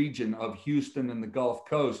cluster region of Houston and the Gulf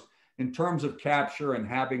Coast in terms of capture and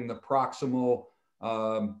having the proximal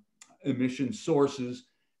emission sources,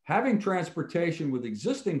 having transportation with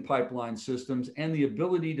existing pipeline systems, and the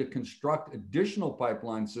ability to construct additional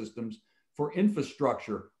pipeline systems for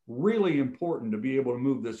infrastructure, really important to be able to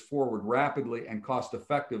move this forward rapidly and cost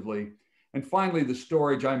effectively. And finally, the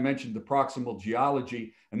storage, I mentioned the proximal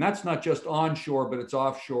geology, and that's not just onshore, but it's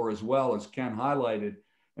offshore as well, as Ken highlighted.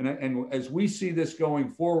 And as we see this going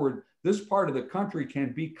forward, this part of the country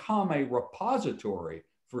can become a repository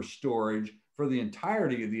for storage for the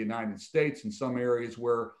entirety of the United States in some areas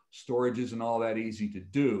where storage isn't all that easy to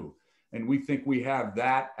do. And we think we have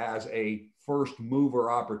that as a first mover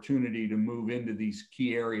opportunity to move into these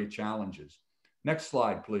key area challenges. Next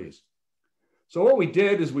slide, please. So what we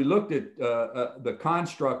did is we looked at the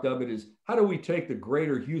construct of it is, how do we take the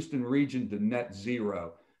greater Houston region to net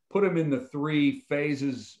zero? Put them in the 3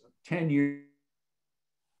 phases, 10 years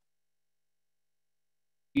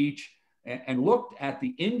each, and looked at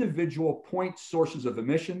the individual point sources of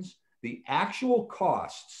emissions, the actual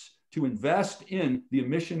costs to invest in the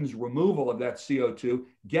emissions removal of that CO2,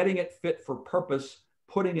 getting it fit for purpose,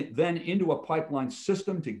 putting it then into a pipeline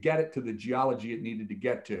system to get it to the geology it needed to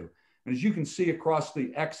get to. And as you can see across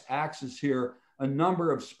the x-axis here, a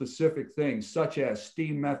number of specific things, such as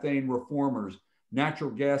steam methane reformers, natural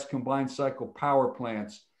gas combined cycle power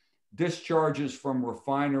plants, discharges from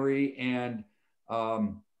refinery and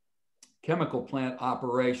chemical plant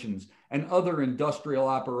operations, and other industrial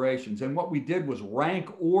operations. And what we did was rank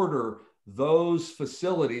order those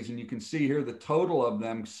facilities, and you can see here the total of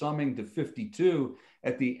them summing to 52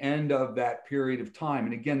 at the end of that period of time.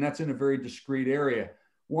 And again, that's in a very discrete area.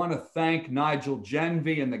 Want to thank Nigel,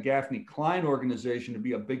 Jenvey, and the Gaffney Klein organization to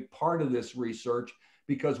be a big part of this research,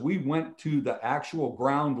 because we went to the actual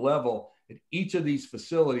ground level at each of these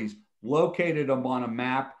facilities, located them on a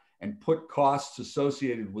map, and put costs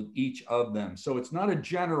associated with each of them. So it's not a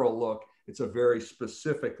general look, it's a very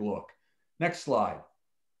specific look. Next slide.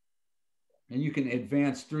 And you can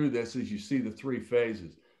advance through this as you see the 3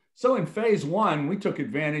 phases. So in phase 1, we took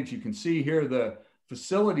advantage, you can see here the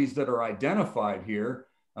facilities that are identified here.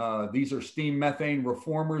 These are steam methane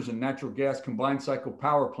reformers and natural gas combined cycle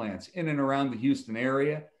power plants in and around the Houston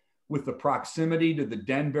area, with the proximity to the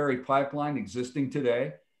Denbury pipeline existing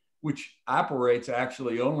today, which operates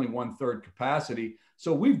actually only 1/3 capacity.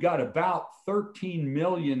 So we've got about 13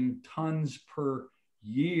 million tons per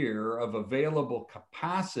year of available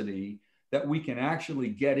capacity that we can actually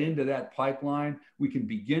get into that pipeline. We can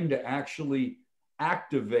begin to actually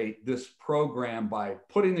activate this program by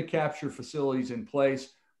putting the capture facilities in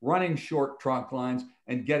place, running short trunk lines,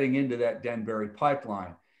 and getting into that Denbury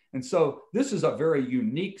pipeline. And so this is a very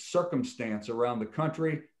unique circumstance around the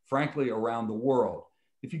country, frankly, around the world.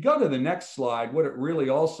 If you go to the next slide, what it really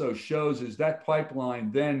also shows is that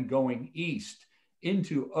pipeline then going east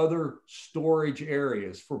into other storage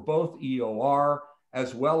areas for both EOR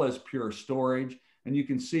as well as pure storage. And you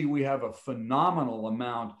can see we have a phenomenal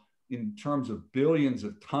amount in terms of billions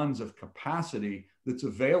of tons of capacity that's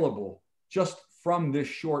available just from this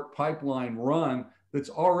short pipeline run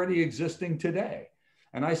that's already existing today.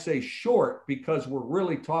 And I say short because we're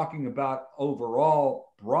really talking about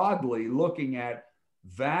overall, broadly looking at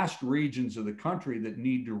vast regions of the country that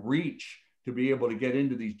need to reach to be able to get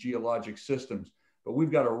into these geologic systems. But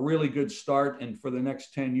we've got a really good start, and for the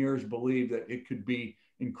next 10 years, believe that it could be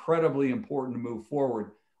incredibly important to move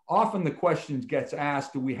forward. Often the question gets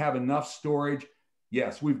asked, do we have enough storage?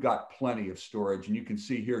 Yes, we've got plenty of storage. And you can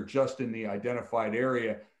see here, just in the identified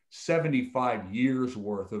area, 75 years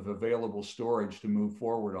worth of available storage to move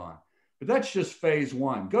forward on. But that's just phase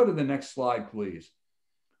one. Go to the next slide, please.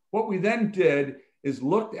 What we then did is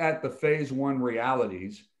looked at the phase one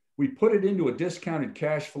realities. We put it into a discounted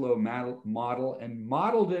cash flow model and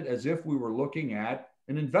modeled it as if we were looking at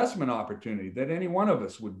an investment opportunity that any one of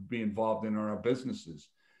us would be involved in our businesses.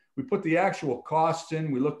 We put the actual costs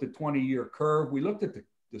in, we looked at 20-year curve, we looked at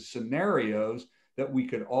the scenarios that we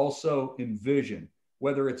could also envision,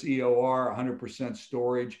 whether it's EOR, 100%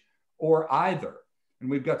 storage, or either. And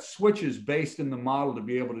we've got switches based in the model to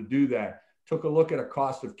be able to do that. Took a look at a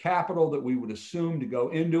cost of capital that we would assume to go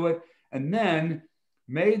into it, and then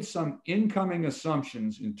made some incoming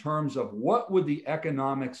assumptions in terms of what would the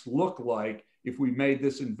economics look like if we made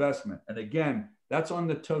this investment. And again, that's on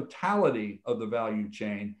the totality of the value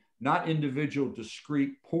chain, not individual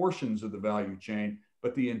discrete portions of the value chain,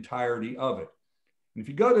 but the entirety of it. And if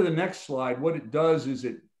you go to the next slide, what it does is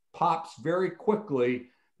it pops very quickly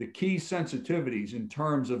the key sensitivities in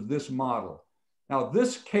terms of this model. Now,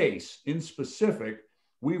 this case in specific,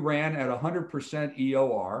 we ran at 100%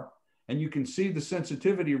 EOR, and you can see the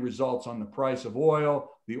sensitivity results on the price of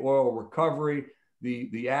oil, the oil recovery,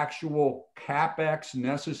 the actual CapEx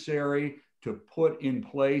necessary to put in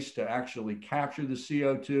place to actually capture the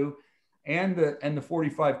CO2, and the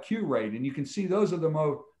 45Q rate. And you can see those are the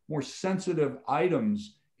more sensitive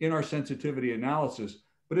items in our sensitivity analysis,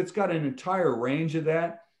 but it's got an entire range of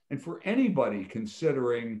that. And for anybody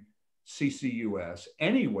considering CCUS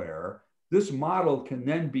anywhere, this model can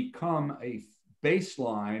then become a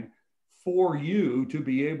baseline for you to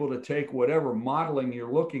be able to take whatever modeling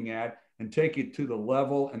you're looking at and take it to the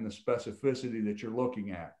level and the specificity that you're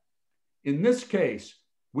looking at. In this case,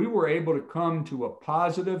 we were able to come to a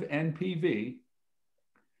positive NPV,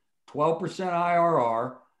 12%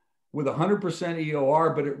 IRR with 100%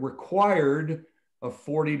 EOR, but it required a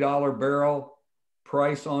 $40 barrel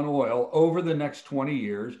price on oil over the next 20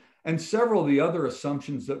 years, and several of the other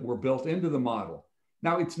assumptions that were built into the model.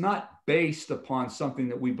 Now, it's not based upon something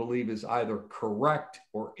that we believe is either correct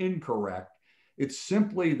or incorrect. It's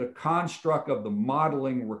simply the construct of the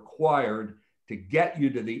modeling required to get you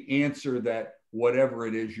to the answer that whatever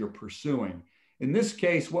it is you're pursuing. In this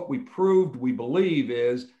case, what we proved, we believe,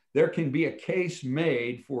 is there can be a case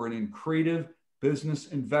made for an accretive business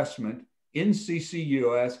investment in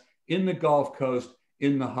CCUS, in the Gulf Coast,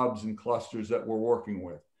 in the hubs and clusters that we're working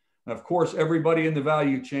with. And of course, everybody in the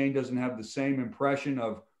value chain doesn't have the same impression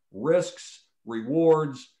of risks,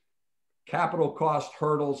 rewards, capital cost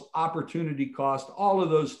hurdles, opportunity cost. All of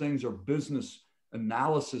those things are business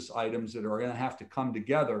analysis items that are going to have to come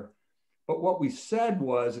together. But what we said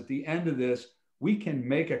was, at the end of this, we can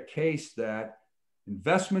make a case that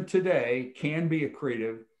investment today can be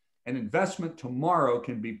accretive and investment tomorrow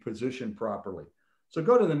can be positioned properly. So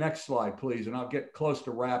go to the next slide, please, and I'll get close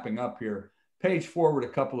to wrapping up here. Page forward a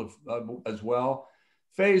couple of as well.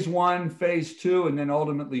 Phase one, phase two, and then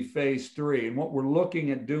ultimately phase three. And what we're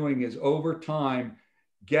looking at doing is over time,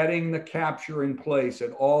 getting the capture in place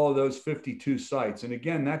at all of those 52 sites. And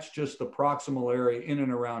again, that's just the proximal area in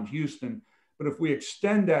and around Houston. But if we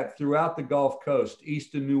extend that throughout the Gulf Coast,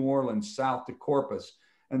 east of New Orleans, south to Corpus,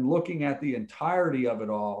 and looking at the entirety of it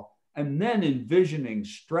all, and then envisioning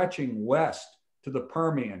stretching west to the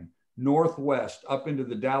Permian, northwest up into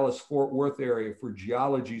the Dallas-Fort Worth area for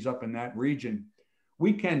geologies up in that region,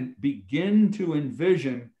 we can begin to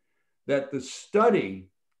envision that the study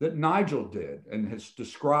that Nigel did and has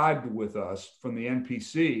described with us from the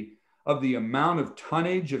NPC of the amount of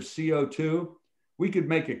tonnage of CO2, we could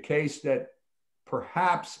make a case that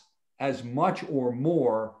perhaps as much or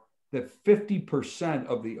more, that 50%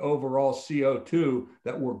 of the overall CO2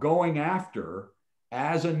 that we're going after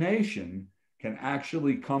as a nation can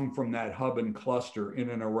actually come from that hub and cluster in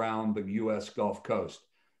and around the US Gulf Coast.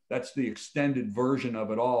 That's the extended version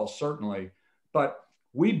of it all, certainly. But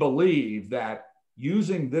we believe that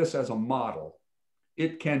using this as a model,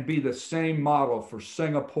 it can be the same model for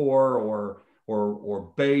Singapore or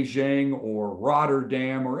Beijing or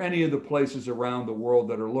Rotterdam or any of the places around the world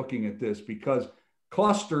that are looking at this, because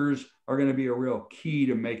clusters are going to be a real key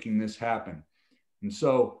to making this happen. And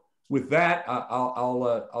so with that,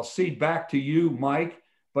 I'll cede back to you, Mike,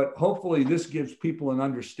 but hopefully this gives people an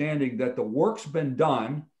understanding that the work's been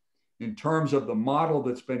done in terms of the model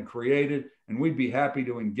that's been created, and we'd be happy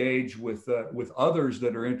to engage with others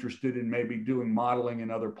that are interested in maybe doing modeling in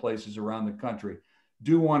other places around the country.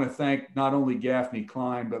 Do want to thank not only Gaffney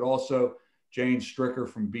Klein, but also Jane Stricker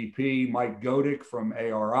from BP, Mike Godick from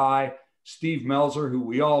ARI, Steve Melzer, who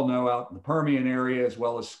we all know out in the Permian area, as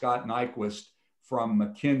well as Scott Nyquist from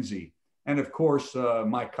McKinsey, and of course,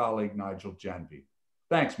 my colleague, Nigel Jenvey.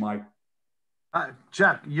 Thanks, Mike.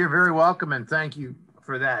 Chuck, you're very welcome, and thank you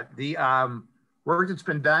for that. The work that's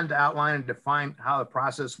been done to outline and define how the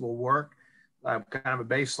process will work, kind of a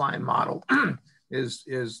baseline model,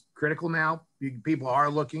 is critical now. People are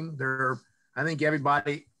looking. I think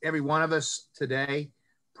every one of us today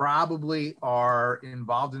probably are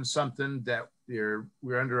involved in something that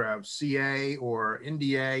we're under a CA or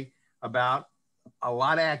NDA about. A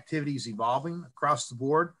lot of activities evolving across the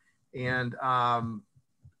board, and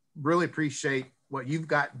really appreciate what you've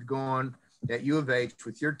got going at U of H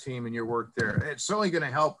with your team and your work there. It's certainly going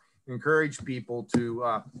to help encourage people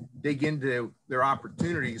to dig into their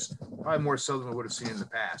opportunities, probably more so than we would have seen in the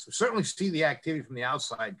past. We certainly see the activity from the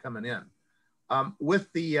outside coming in. With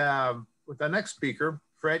our next speaker,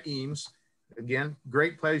 Fred Eames, again,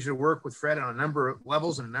 great pleasure to work with Fred on a number of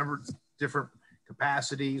levels and a number of different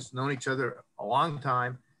capacities, known each other a long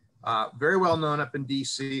time. Very well known up in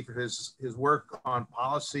DC for his work on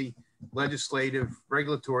policy, legislative,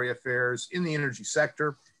 regulatory affairs in the energy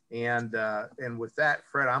sector. And with that,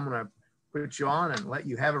 Fred, I'm going to put you on and let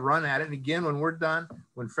you have a run at it. And again, when we're done,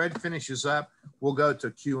 when Fred finishes up, we'll go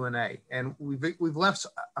to Q&A. And we've left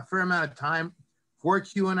a fair amount of time for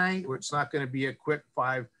Q&A, where it's not going to be a quick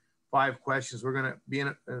five questions. We're going to be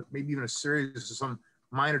in maybe even a series of some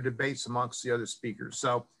minor debates amongst the other speakers.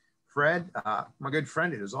 So Fred, my good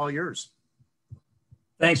friend, it is all yours.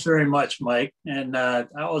 Thanks very much, Mike. And I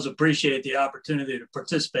always appreciate the opportunity to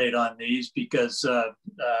participate on these because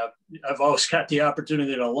I've always got the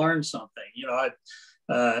opportunity to learn something. You know,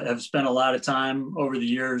 I have spent a lot of time over the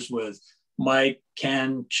years with Mike,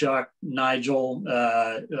 Ken, Chuck, Nigel,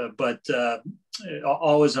 but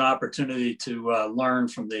always an opportunity to learn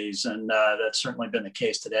from these. And that's certainly been the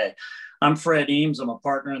case today. I'm Fred Eames. I'm a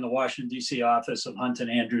partner in the Washington, D.C. office of Hunton,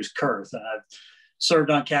 Andrews, Kurth. And I've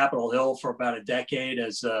served on Capitol Hill for about a decade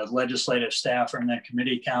as a legislative staffer in the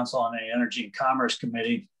committee council on the Energy and Commerce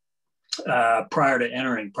Committee prior to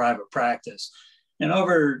entering private practice. And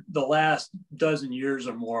over the last dozen years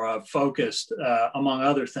or more, I've focused, among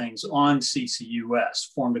other things, on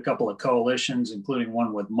CCUS, formed a couple of coalitions, including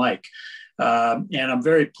one with Mike. And I'm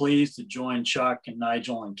very pleased to join Chuck and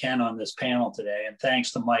Nigel and Ken on this panel today. And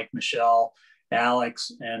thanks to Mike, Michelle,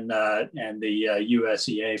 Alex, and the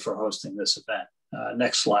USEA for hosting this event.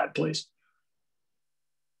 Next slide, please.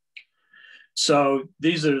 So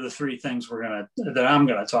these are the three things that I'm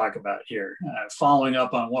gonna talk about here. Following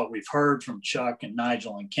up on what we've heard from Chuck and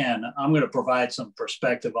Nigel and Ken, I'm gonna provide some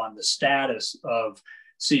perspective on the status of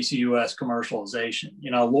CCUS commercialization.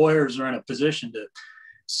 You know, lawyers are in a position to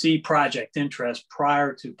see project interest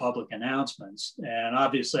prior to public announcements. And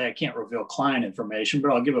obviously I can't reveal client information,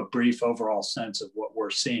 but I'll give a brief overall sense of what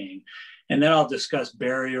we're seeing. And then I'll discuss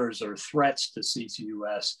barriers or threats to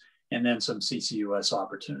CCUS and then some CCUS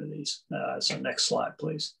opportunities. So next slide,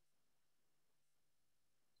 please.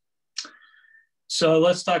 So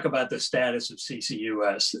let's talk about the status of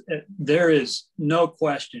CCUS. There is no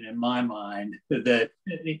question in my mind that,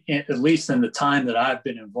 at least in the time that I've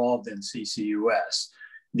been involved in CCUS,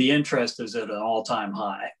 the interest is at an all-time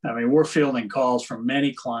high. I mean, we're fielding calls from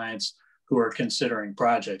many clients who are considering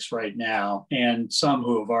projects right now, and some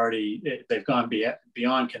who have already, they've gone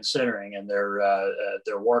beyond considering and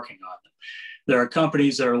they're working on them. There are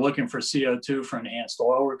companies that are looking for CO2 for enhanced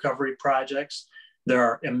oil recovery projects. There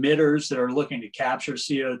are emitters that are looking to capture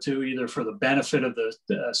CO2 either for the benefit of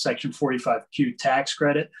the Section 45Q tax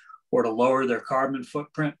credit or to lower their carbon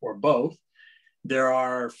footprint, or both. There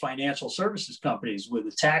are financial services companies with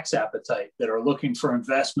a tax appetite that are looking for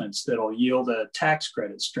investments that'll yield a tax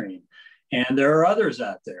credit stream. And there are others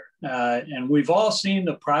out there. And we've all seen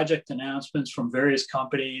the project announcements from various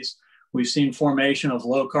companies. We've seen formation of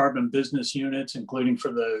low carbon business units, including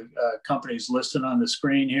for the companies listed on the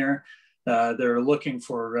screen here. They're looking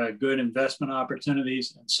for good investment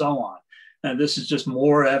opportunities and so on. And this is just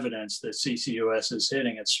more evidence that CCUS is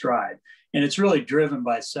hitting its stride. And it's really driven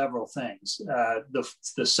by several things.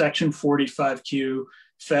 The Section 45Q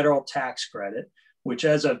federal tax credit, which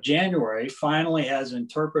as of January finally has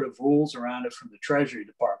interpretive rules around it from the Treasury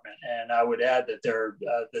Department. And I would add that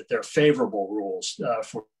they're favorable rules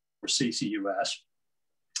for CCUS.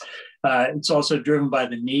 It's also driven by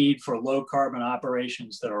the need for low carbon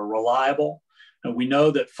operations that are reliable. And we know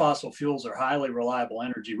that fossil fuels are highly reliable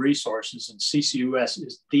energy resources, and CCUS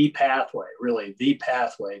is the pathway, really the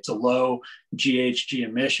pathway to low GHG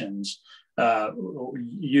emissions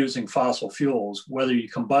using fossil fuels, whether you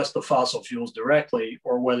combust the fossil fuels directly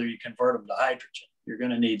or whether you convert them to hydrogen. You're going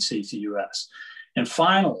to need CCUS. And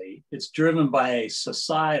finally, it's driven by a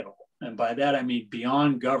societal, and by that I mean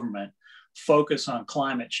beyond government, focus on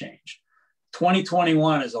climate change.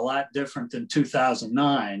 2021 is a lot different than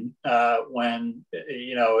 2009 when,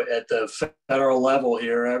 you know, at the federal level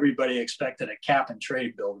here, everybody expected a cap and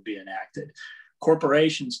trade bill to be enacted.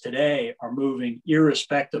 Corporations today are moving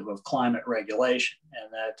irrespective of climate regulation, and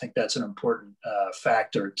I think that's an important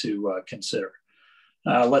factor to consider.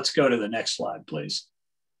 Let's go to the next slide, please.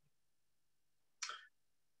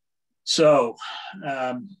 So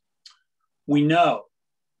we know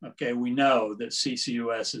that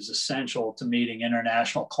CCUS is essential to meeting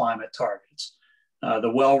international climate targets.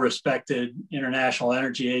 The well-respected International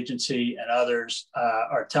Energy Agency and others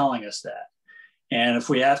are telling us that. And if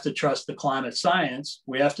we have to trust the climate science,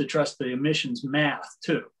 we have to trust the emissions math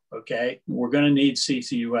too, okay? We're gonna need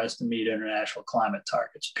CCUS to meet international climate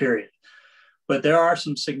targets, period. But there are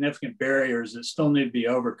some significant barriers that still need to be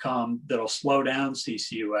overcome that'll slow down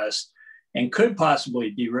CCUS and could possibly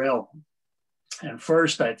derail them. And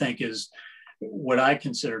first, I think, is what I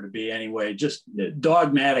consider to be, anyway, just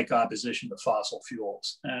dogmatic opposition to fossil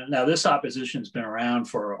fuels. Now, this opposition has been around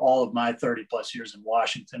for all of my 30 plus years in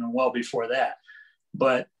Washington and well before that,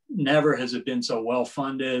 but never has it been so well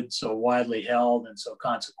funded, so widely held, and so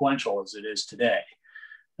consequential as it is today.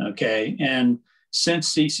 Okay, and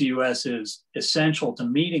since CCUS is essential to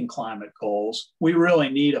meeting climate goals, we really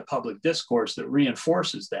need a public discourse that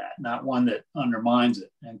reinforces that, not one that undermines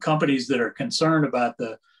it. And companies that are concerned about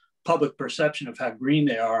the public perception of how green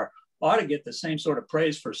they are ought to get the same sort of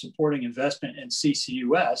praise for supporting investment in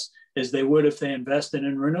CCUS as they would if they invested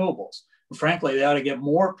in renewables. And frankly, they ought to get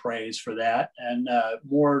more praise for that and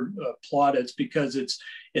more plaudits, because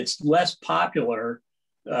it's less popular,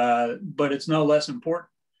 but it's no less important.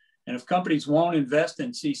 And if companies won't invest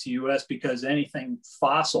in CCUS because anything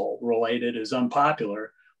fossil related is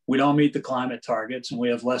unpopular, we don't meet the climate targets and we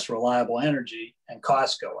have less reliable energy and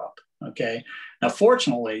costs go up, okay? Now,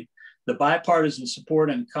 fortunately, the bipartisan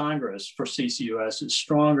support in Congress for CCUS is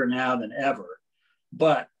stronger now than ever,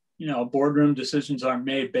 but you know, boardroom decisions aren't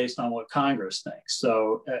made based on what Congress thinks.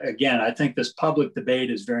 So again, I think this public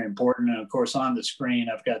debate is very important. And of course, on the screen,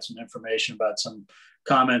 I've got some information about some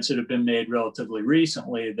comments that have been made relatively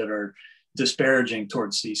recently that are disparaging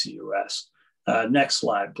towards CCUS. Next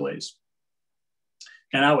slide, please.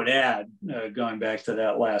 And I would add, going back to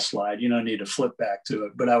that last slide, you don't need to flip back to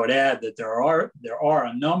it, but I would add that there are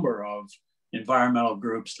a number of environmental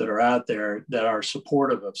groups that are out there that are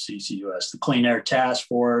supportive of CCUS. The Clean Air Task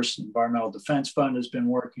Force, Environmental Defense Fund has been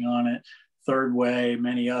working on it, Third Way,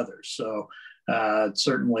 many others. So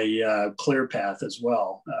certainly ClearPath as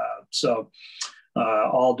well.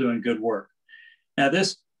 All doing good work. Now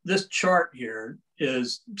this chart here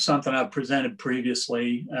is something I've presented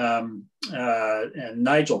previously, and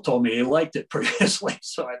Nigel told me he liked it previously,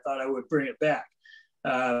 so I thought I would bring it back.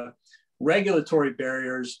 Regulatory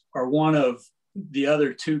barriers are one of the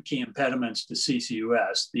other two key impediments to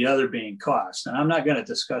CCUS, the other being cost. And I'm not going to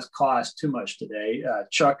discuss cost too much today.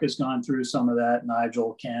 Chuck has gone through some of that,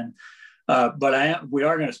 Nigel, Ken, but we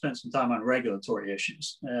are going to spend some time on regulatory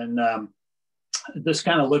issues. And this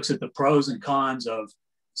kind of looks at the pros and cons of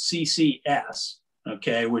CCS,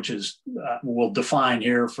 okay, which is, we'll define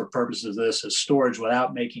here for purposes of this as storage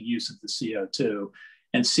without making use of the CO2,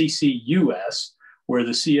 and CCUS, where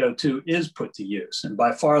the CO2 is put to use. And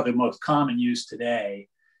by far the most common use today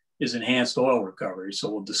is enhanced oil recovery. So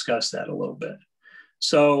we'll discuss that a little bit.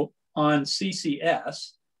 So on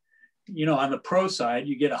CCS, you know, on the pro side,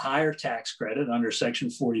 you get a higher tax credit under Section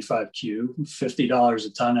 45Q, $50 a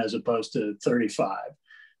ton as opposed to 35.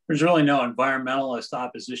 There's really no environmentalist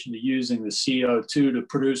opposition to using the CO2 to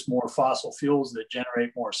produce more fossil fuels that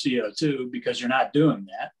generate more CO2 because you're not doing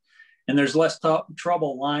that. And there's less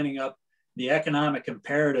trouble lining up the economic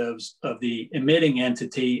imperatives of the emitting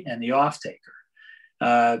entity and the off-taker.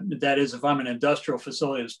 That is, if I'm an industrial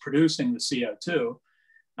facility that's producing the CO2,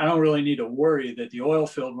 I don't really need to worry that the oil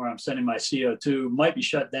field where I'm sending my CO2 might be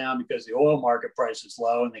shut down because the oil market price is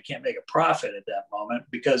low and they can't make a profit at that moment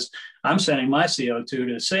because I'm sending my CO2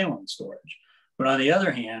 to saline storage. But on the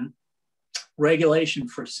other hand, regulation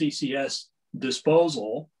for CCS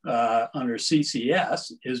disposal under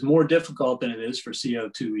CCS is more difficult than it is for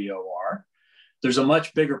CO2 EOR. There's a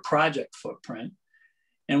much bigger project footprint.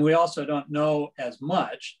 And we also don't know as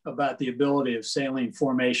much about the ability of saline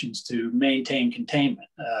formations to maintain containment.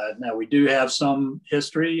 Now, we do have some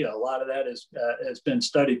history. A lot of that has been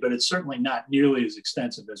studied, but it's certainly not nearly as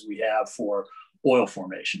extensive as we have for oil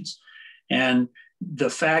formations. And the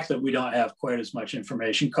fact that we don't have quite as much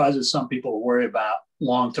information causes some people to worry about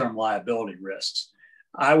long-term liability risks.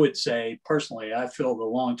 I would say, personally, I feel the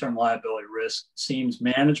long-term liability risk seems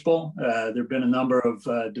manageable. There have been a number of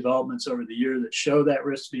developments over the year that show that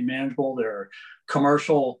risk to be manageable. There are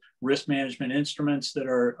commercial risk management instruments that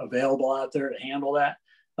are available out there to handle that.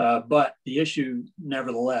 But the issue,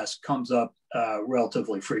 nevertheless, comes up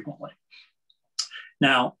relatively frequently.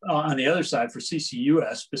 Now, on the other side, for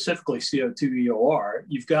CCUS, specifically CO2 EOR,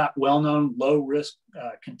 you've got well-known low-risk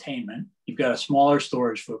containment, you've got a smaller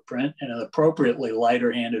storage footprint, and an appropriately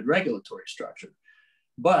lighter-handed regulatory structure.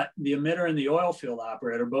 But the emitter and the oil field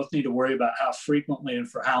operator both need to worry about how frequently and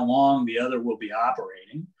for how long the other will be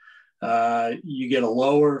operating. You get a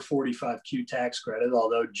lower 45Q tax credit,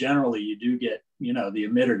 although generally you do get, the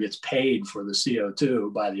emitter gets paid for the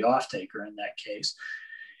CO2 by the off-taker in that case.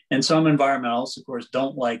 And some environmentalists, of course,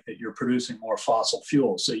 don't like that you're producing more fossil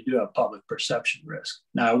fuels. So you do have public perception risk.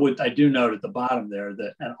 Now, I do note at the bottom there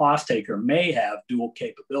that an off-taker may have dual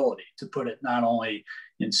capability to put it not only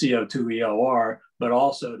in CO2 EOR, but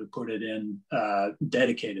also to put it in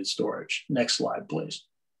dedicated storage. Next slide, please.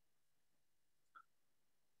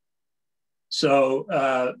 So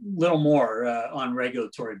a little more on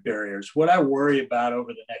regulatory barriers. What I worry about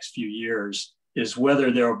over the next few years is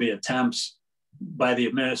whether there will be attempts by the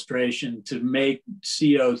administration to make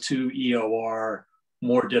CO2 EOR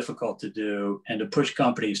more difficult to do and to push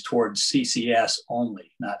companies towards CCS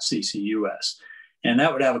only, not CCUS. And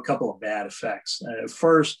that would have a couple of bad effects.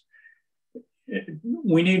 First,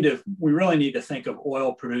 we really need to think of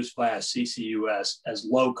oil produced by a CCUS as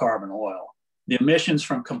low carbon oil. The emissions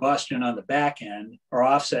from combustion on the back end are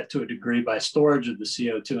offset to a degree by storage of the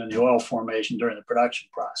CO2 in the oil formation during the production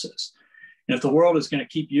process. And if the world is going to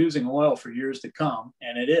keep using oil for years to come,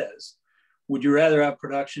 and it is, would you rather have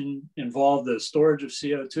production involve the storage of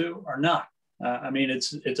CO2 or not?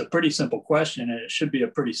 It's a pretty simple question, and it should be a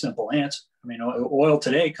pretty simple answer. Oil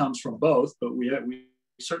today comes from both, but we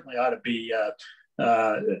certainly ought to be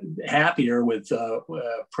happier with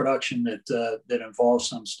production that involves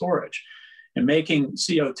some storage. And making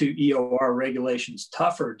CO2 EOR regulations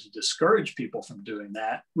tougher to discourage people from doing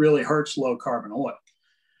that really hurts low carbon oil.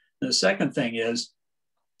 And the second thing is,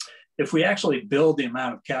 if we actually build the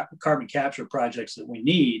amount of carbon capture projects that we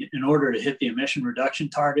need in order to hit the emission reduction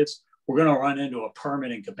targets, we're going to run into a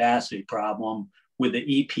permitting capacity problem with the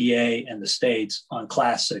EPA and the states on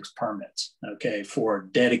Class 6 permits, okay, for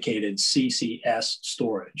dedicated CCS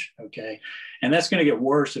storage, okay? And that's going to get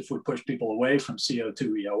worse if we push people away from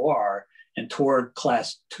CO2 EOR and toward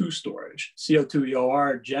Class 2 storage. CO2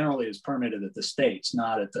 EOR generally is permitted at the states,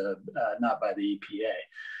 not by the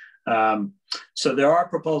EPA. So there are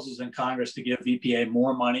proposals in Congress to give EPA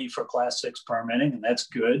more money for Class 6 permitting, and that's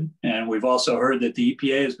good. And we've also heard that the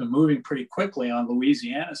EPA has been moving pretty quickly on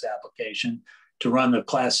Louisiana's application to run the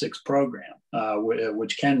Class 6 program,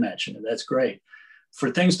 which Ken mentioned, and that's great. For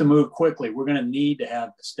things to move quickly, we're going to need to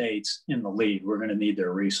have the states in the lead. We're going to need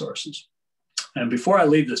their resources. And before I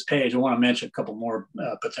leave this page, I want to mention a couple more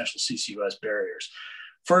potential CCUS barriers.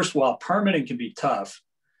 First, while permitting can be tough,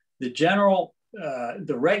 the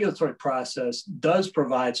regulatory process does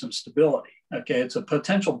provide some stability. Okay, it's a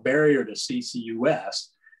potential barrier to CCUS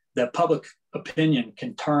that public opinion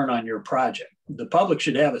can turn on your project. The public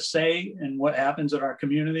should have a say in what happens in our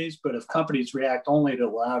communities, but if companies react only to the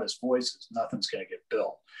loudest voices, nothing's going to get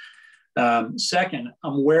built. Second,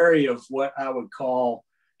 I'm wary of what I would call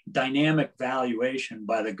dynamic valuation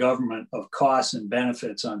by the government of costs and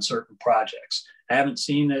benefits on certain projects. I haven't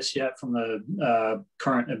seen this yet from the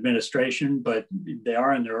current administration, but they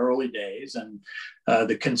are in their early days. And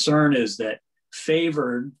the concern is that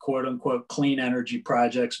favored, quote unquote, clean energy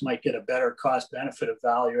projects might get a better cost benefit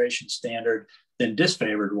evaluation standard than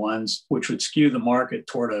disfavored ones, which would skew the market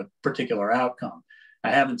toward a particular outcome. I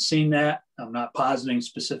haven't seen that. I'm not positing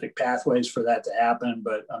specific pathways for that to happen,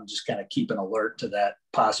 but I'm just kind of keeping alert to that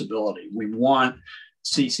possibility. We want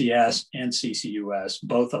CCS and CCUS,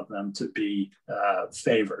 both of them, to be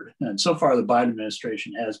favored. And so far, the Biden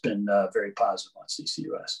administration has been very positive on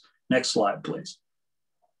CCUS. Next slide, please.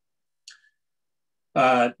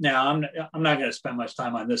 Now, I'm not going to spend much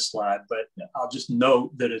time on this slide, but I'll just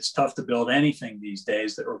note that it's tough to build anything these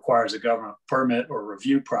days that requires a government permit or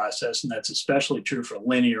review process, and that's especially true for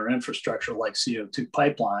linear infrastructure like CO2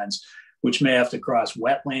 pipelines, which may have to cross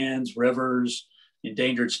wetlands, rivers,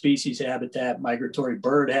 endangered species habitat, migratory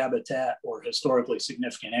bird habitat, or historically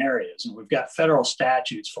significant areas. And we've got federal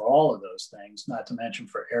statutes for all of those things, not to mention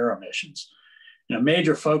for air emissions. And a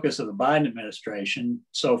major focus of the Biden administration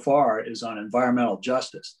so far is on environmental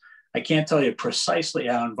justice. I can't tell you precisely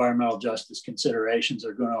how environmental justice considerations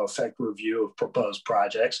are going to affect review of proposed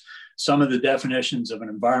projects. Some of the definitions of an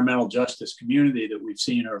environmental justice community that we've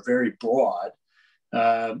seen are very broad.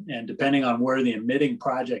 And depending on where the emitting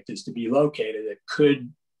project is to be located, it could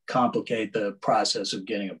complicate the process of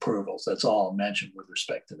getting approvals. That's all I'll mention with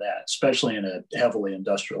respect to that, especially in a heavily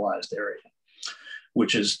industrialized area,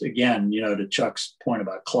 which is, again, to Chuck's point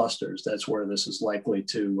about clusters, that's where this is likely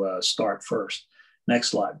to start first. Next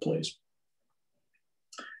slide, please.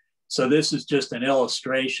 So this is just an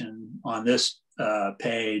illustration on this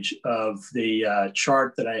page of the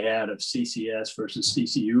chart that I had of CCS versus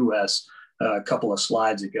CCUS a couple of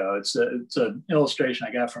slides ago. It's an illustration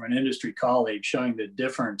I got from an industry colleague showing the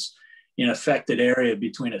difference in affected area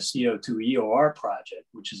between a CO2 EOR project,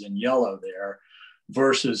 which is in yellow there,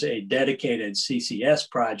 versus a dedicated CCS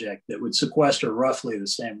project that would sequester roughly the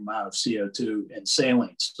same amount of CO2 and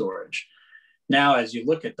saline storage. Now, as you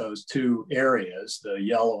look at those two areas, the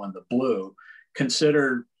yellow and the blue,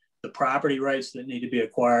 consider the property rights that need to be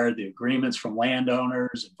acquired, the agreements from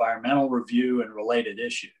landowners, environmental review, and related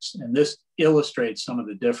issues. And this illustrates some of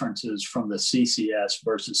the differences from the CCS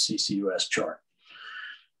versus CCUS chart.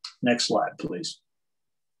 Next slide, please.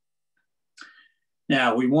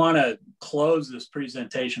 Now, we want to close this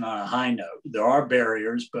presentation on a high note. There are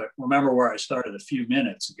barriers, but remember where I started a few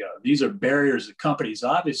minutes ago. These are barriers that companies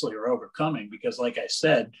obviously are overcoming because, like I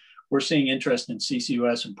said, we're seeing interest in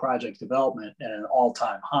CCUS and project development at an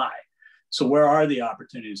all-time high. So where are the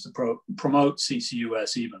opportunities to promote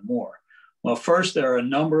CCUS even more? Well, first, there are a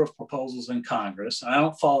number of proposals in Congress. I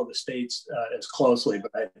don't follow the states as closely,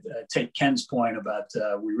 but I take Ken's point about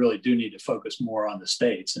we really do need to focus more on the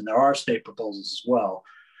states. And there are state proposals as well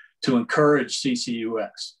to encourage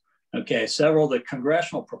CCUS. Okay, several of the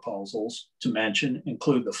congressional proposals to mention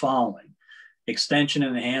include the following: extension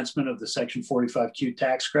and enhancement of the Section 45Q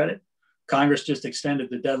tax credit. Congress just extended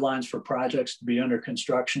the deadlines for projects to be under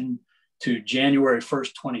construction to January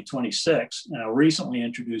 1st, 2026. And a recently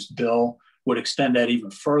introduced bill would extend that even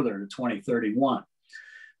further to 2031.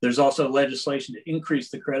 There's also legislation to increase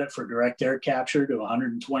the credit for direct air capture to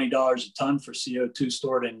 $120 a ton for CO2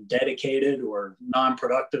 stored in dedicated or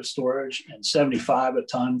non-productive storage, and $75 a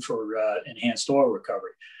ton for enhanced oil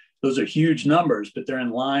recovery. Those are huge numbers, but they're in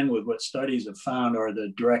line with what studies have found are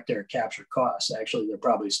the direct air capture costs. Actually, they're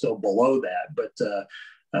probably still below that, but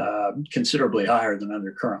considerably higher than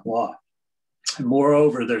under current law. And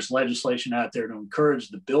moreover, there's legislation out there to encourage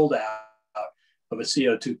the build out of a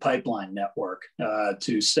CO2 pipeline network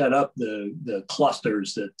to set up the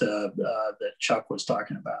clusters that Chuck was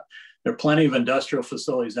talking about. There are plenty of industrial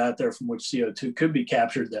facilities out there from which CO2 could be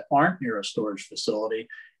captured that aren't near a storage facility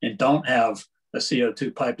and don't have a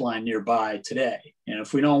CO2 pipeline nearby today. And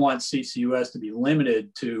if we don't want CCUS to be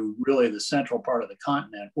limited to really the central part of the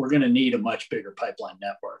continent, we're going to need a much bigger pipeline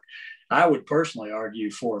network. I would personally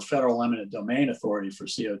argue for federal eminent domain authority for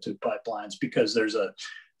CO2 pipelines because there's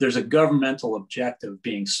a governmental objective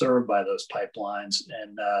being served by those pipelines,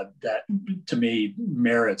 and that to me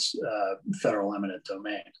merits federal eminent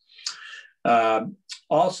domain.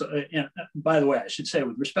 Also, and by the way, I should say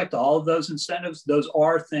with respect to all of those incentives, those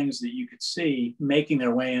are things that you could see making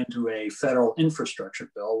their way into a federal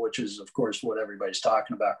infrastructure bill, which is of course what everybody's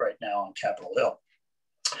talking about right now on Capitol Hill.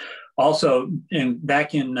 Also,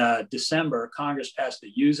 back in December, Congress passed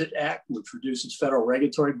the Use It Act, which reduces federal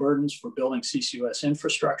regulatory burdens for building CCUS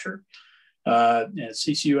infrastructure. And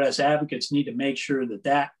CCUS advocates need to make sure that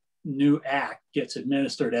that new act gets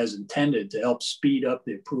administered as intended to help speed up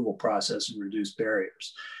the approval process and reduce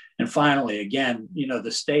barriers. And finally, again,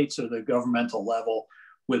 the states are the governmental level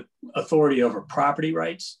with authority over property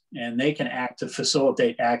rights, and they can act to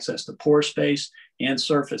facilitate access to pore space and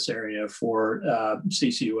surface area for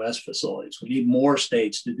CCUS facilities. We need more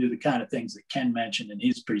states to do the kind of things that Ken mentioned in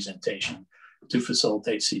his presentation to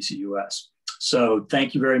facilitate CCUS. So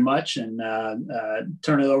thank you very much, and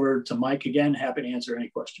turn it over to Mike again. Happy to answer any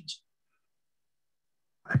questions.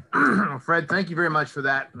 Fred, thank you very much for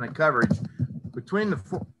that and the coverage. Between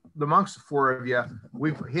amongst the four of you,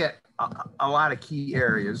 we've hit a lot of key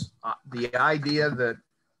areas. The idea that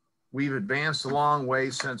we've advanced a long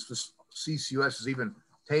way since CCUS is even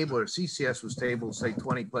tabled, or CCS was tabled, say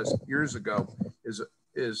 20 plus years ago,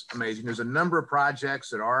 is amazing. There's a number of projects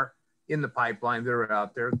that are in the pipeline that are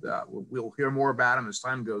out there. We'll hear more about them as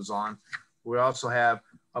time goes on. We also have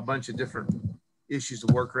a bunch of different issues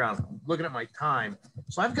to work around. Looking at my time,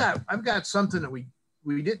 so I've got something that we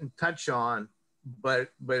we didn't touch on, but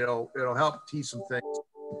it'll help tease some things.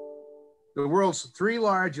 The world's 3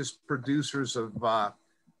 largest producers of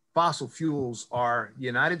fossil fuels are the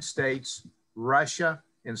United States, Russia,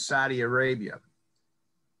 and Saudi Arabia.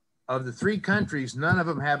 Of the 3 countries, none of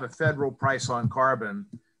them have a federal price on carbon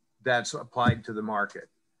that's applied to the market.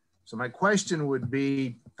 So my question would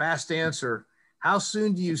be, fast answer, how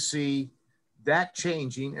soon do you see that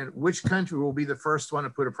changing, and which country will be the first one to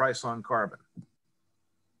put a price on carbon?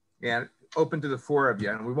 And open to the 4 of you,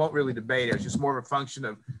 and we won't really debate it. It's just more of a function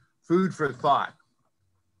of food for thought.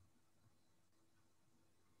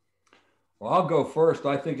 Well, I'll go first.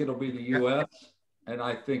 I think it'll be the US, and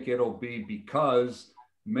I think it'll be because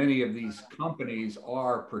many of these companies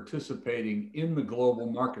are participating in the global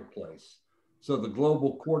marketplace. So the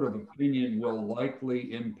global court of opinion will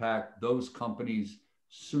likely impact those companies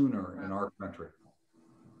sooner in our country.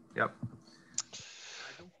 Yep.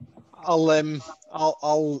 I'll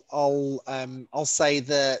say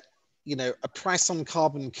that, you know, a price on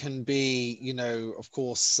carbon can be, you know, of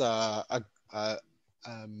course,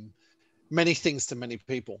 many things to many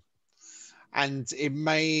people. And it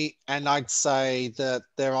may, and I'd say that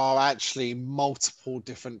there are actually multiple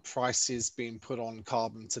different prices being put on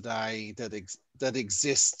carbon today that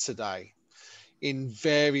exist today in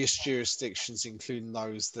various jurisdictions, including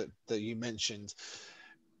those that you mentioned.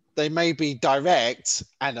 They may be direct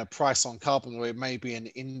and a price on carbon, or it may be an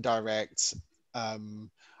indirect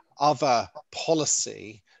other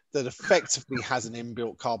policy that effectively has an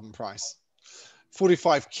inbuilt carbon price.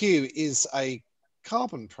 45Q is a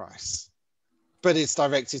carbon price, but it's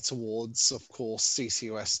directed towards, of course,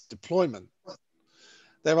 CCUS deployment.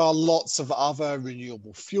 There are lots of other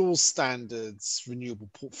renewable fuel standards, renewable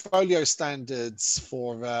portfolio standards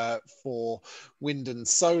for wind and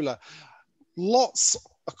solar, lots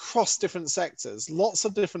across different sectors, lots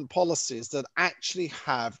of different policies that actually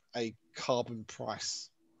have a carbon price.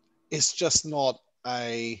 It's just not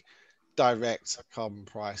a direct carbon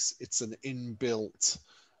price. It's an inbuilt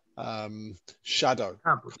shadow.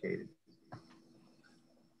 Complicated.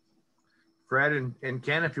 Fred and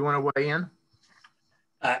Ken, if you want to weigh in.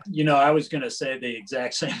 You know, I was going to say the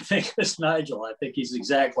exact same thing as Nigel. I think he's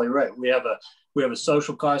exactly right. We have a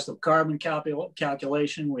social cost of carbon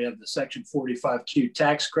calculation. We have the Section 45Q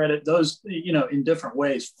tax credit. Those, you know, in different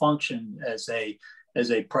ways function as a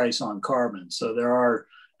price on carbon. So there are,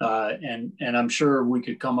 and I'm sure we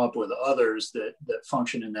could come up with others that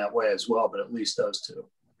function in that way as well, but at least those 2.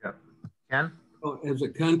 Yeah. Ken? Well, as a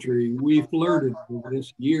country, we flirted with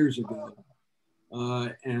this years ago.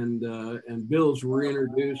 And bills were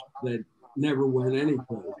introduced that never went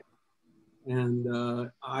anyplace.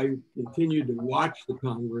 And I continued to watch the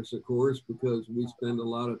Congress, of course, because we spend a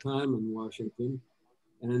lot of time in Washington,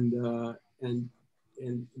 and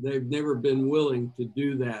they've never been willing to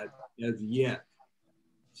do that as yet.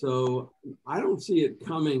 So I don't see it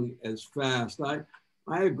coming as fast.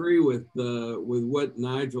 I agree with what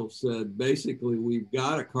Nigel said. Basically, we've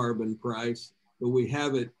got a carbon price, but we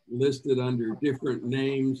have it listed under different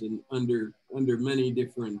names and under many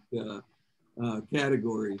different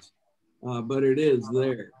categories. But it is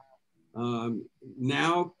there.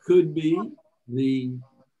 Now could be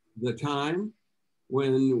the time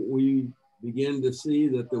when we begin to see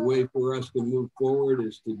that the way for us to move forward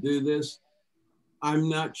is to do this. I'm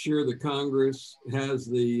not sure the Congress has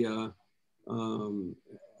the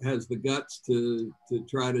guts to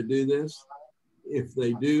try to do this. If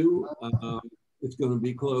they do, it's going to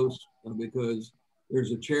be close because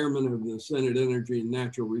there's a chairman of the Senate Energy and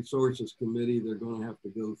Natural Resources Committee they're going to have to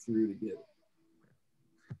go through to get it.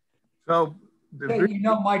 So, hey, you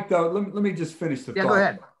know, Mike, though, let me just finish the thought. Go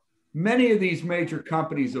ahead. Many of these major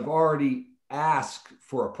companies have already asked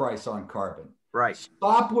for a price on carbon. Right.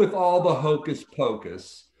 Stop with all the hocus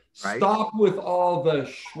pocus. Right. Stop with all the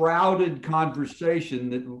shrouded conversation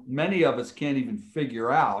that many of us can't even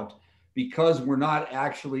figure out because we're not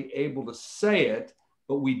actually able to say it,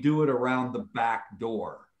 but we do it around the back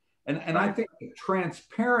door. And I think the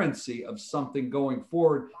transparency of something going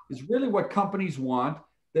forward is really what companies want.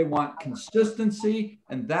 They want consistency,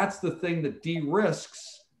 and that's the thing that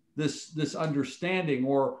de-risks this understanding,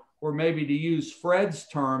 or maybe to use Fred's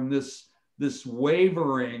term, this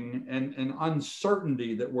wavering and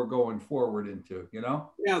uncertainty that we're going forward into, you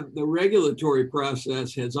know? Yeah, the regulatory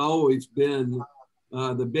process has always been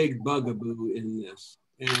the big bugaboo in this,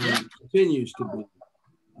 and continues to be,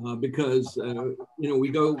 because you know, we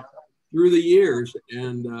go through the years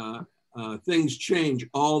and things change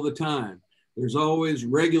all the time. There's always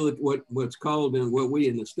what's called in what we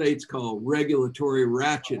in the States call regulatory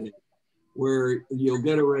ratcheting, where you'll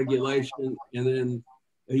get a regulation and then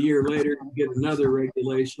A year later, you get another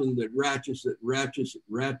regulation that ratchets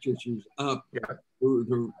up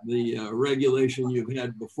the regulation you've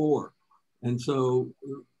had before. And so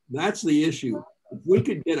that's the issue. If we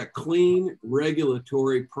could get a clean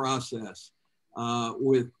regulatory process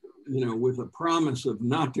with a promise of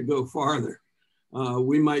not to go farther,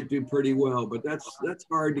 we might do pretty well. But that's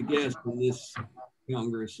hard to guess in this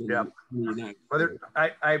Congress in the United States.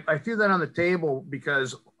 I threw that on the table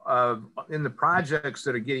because in the projects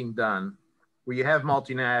that are getting done, where you have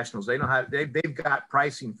multinationals, they know how they've got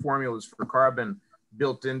pricing formulas for carbon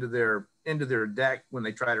built into their deck when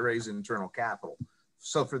they try to raise internal capital.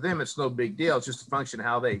 So for them, it's no big deal. It's just a function of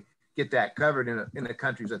how they get that covered in the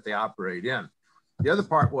countries that they operate in. The other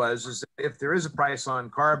part is that if there is a price on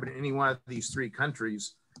carbon in any one of these three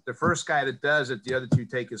countries, the first guy that does it, the other two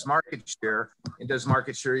take his market share. And does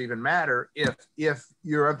market share even matter if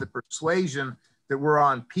you're of the persuasion that we're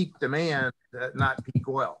on peak demand, not peak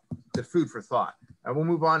oil? The food for thought. And we'll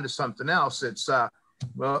move on to something else. It's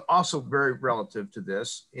also very relative to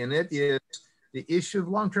this, and it is the issue of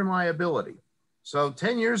long-term liability. So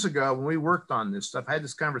 10 years ago, when we worked on this stuff, I had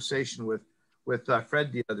this conversation with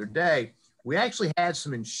Fred the other day. We actually had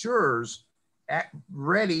some insurers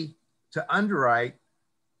ready to underwrite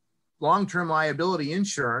long-term liability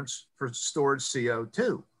insurance for stored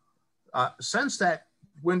CO2. Since that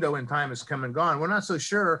window in time has come and gone, we're not so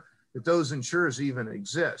sure that those insurers even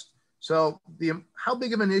exist. So how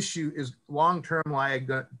big of an issue is long-term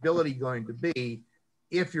liability going to be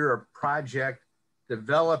if you're a project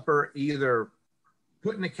developer, either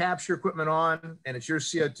putting the capture equipment on and it's your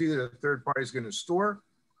CO2 that the third party is going to store,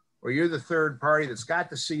 or you're the third party that's got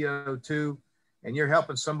the CO2 and you're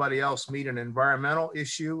helping somebody else meet an environmental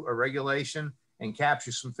issue or regulation and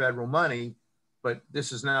capture some federal money, but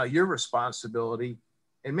this is now your responsibility,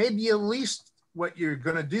 and maybe at least what you're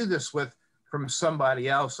going to do this with from somebody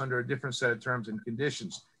else under a different set of terms and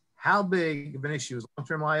conditions. How big of an issue is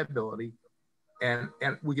long-term liability? And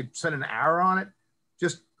we could spend an hour on it.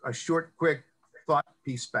 Just a short, quick thought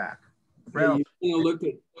piece back. Hey,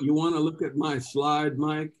 you want to look at my slide,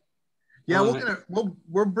 Mike? Yeah,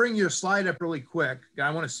 we'll bring your slide up really quick. I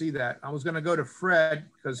want to see that. I was going to go to Fred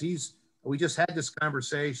because we just had this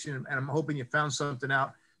conversation, and I'm hoping you found something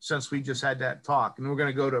out since we just had that talk. And we're going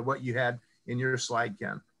to go to what you had in your slide,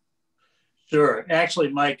 Ken. Sure. Actually,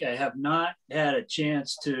 Mike, I have not had a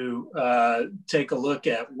chance to take a look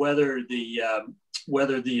at whether the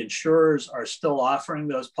insurers are still offering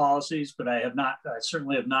those policies, but I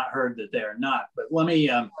certainly have not heard that they are not. But let me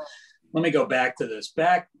go back to this.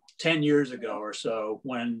 Back 10 years ago or so,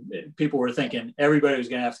 when people were thinking everybody was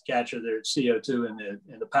going to have to capture their CO2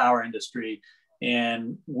 in the power industry,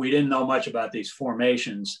 and we didn't know much about these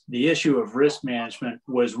formations, the issue of risk management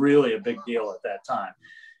was really a big deal at that time.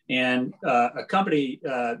 And a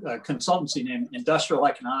consultancy named Industrial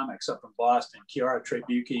Economics up in Boston, Chiara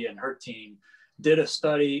Trebucchi and her team, did a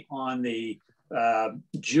study on the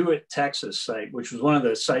Jewett, Texas site, which was one of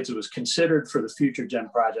the sites that was considered for the Future Gen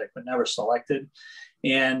project, but never selected,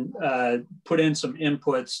 and put in some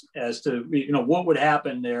inputs as to what would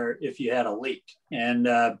happen there if you had a leak. And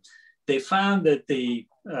they found that the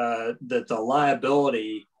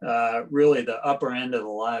liability, really the upper end of the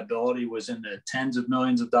liability, was in the tens of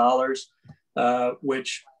millions of dollars,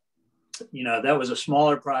 which, that was a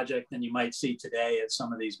smaller project than you might see today at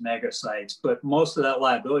some of these mega sites. But most of that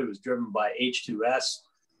liability was driven by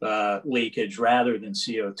H2S leakage rather than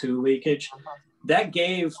CO2 leakage.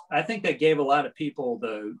 I think that gave a lot of people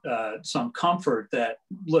some comfort that,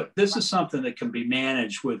 look, this is something that can be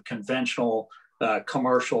managed with conventional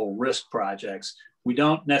commercial risk projects. We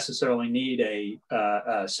don't necessarily need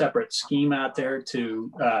a separate scheme out there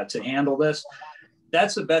to handle this.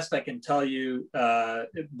 That's the best I can tell you,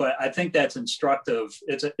 but I think that's instructive.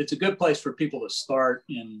 It's a good place for people to start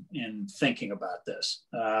in thinking about this.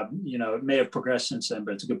 It may have progressed since then,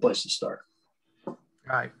 but it's a good place to start.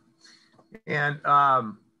 Right. And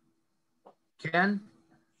Ken,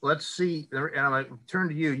 let's see, and I'm going to turn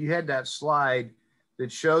to you. You had that slide that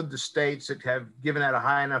showed the states that have given that a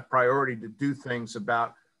high enough priority to do things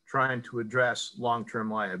about trying to address long-term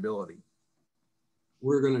liability.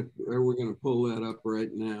 We're gonna pull that up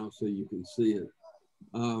right now so you can see it.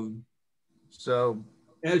 So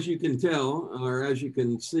as you can tell, or as you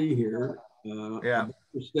can see here, the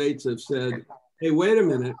states have said, hey, wait a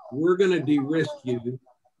minute, we're gonna de-risk you.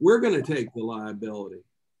 We're gonna take the liability.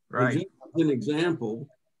 Right. Just as an example,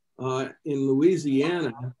 in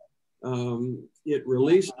Louisiana, it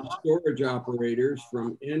released the storage operators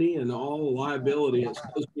from any and all liability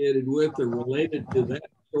associated with or related to that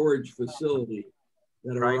storage facility.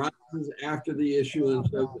 that Right. arises after the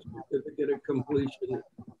issuance of the certificate of completion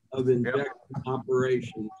of injection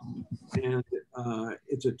operations. And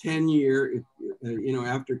it's a 10-year, you know,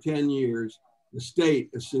 after 10 years, the state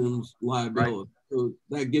assumes liability. Right. So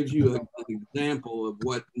that gives you an example of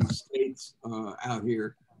what these states out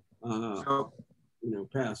here, you know,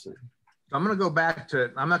 passing. I'm going to go back to,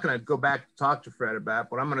 I'm not going to go back to talk to Fred about,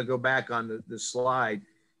 but I'm going to go back on the slide,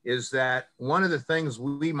 is that one of the things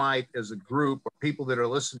we might, as a group, or people that are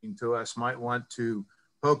listening to us might want to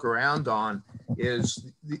poke around on is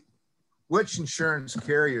which insurance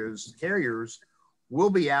carriers will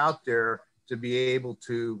be out there to be able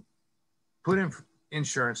to put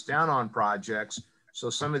insurance down on projects, so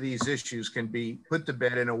some of these issues can be put to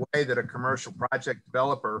bed in a way that a commercial project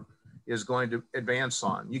developer is going to advance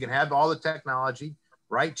on. You can have all the technology,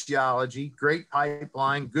 right geology, great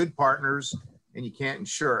pipeline, good partners, and you can't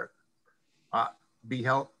insure it. Be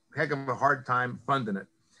heck of a hard time funding it.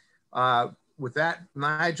 With that,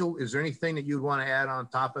 Nigel, is there anything that you'd want to add on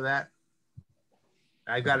top of that?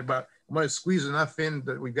 I'm going to squeeze enough in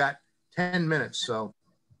that we've got 10 minutes. So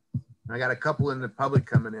I got a couple in the public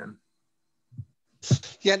coming in.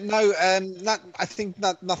 Yeah, no, I think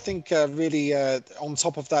nothing really on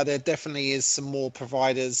top of that. There definitely is some more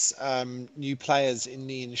providers, new players in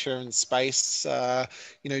the insurance space,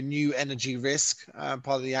 you know, New Energy Risk, part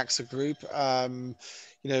of the AXA group,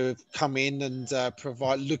 you know, come in and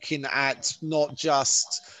provide, looking at not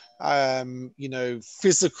just, you know,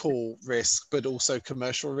 physical risk, but also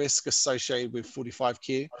commercial risk associated with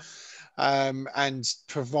 45Q. And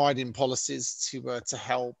providing policies to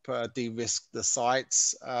help de-risk the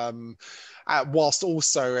sites, whilst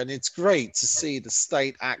also, and it's great to see the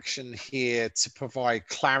state action here to provide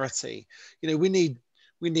clarity. You know, we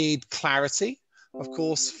need clarity, of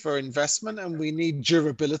course, for investment, and we need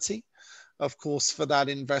durability, of course, for that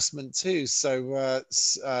investment too. So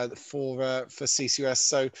for CCUS,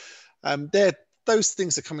 so those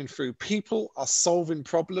things are coming through. People are solving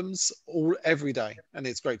problems every day, and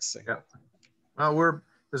it's great to see. Yeah. Well,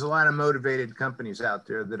 there's a lot of motivated companies out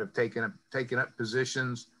there that have taken up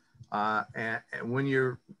positions, and when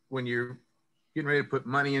you're getting ready to put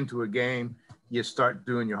money into a game, you start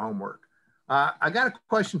doing your homework. I got a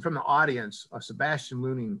question from the audience, Sebastian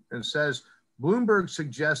Looning, and says, Bloomberg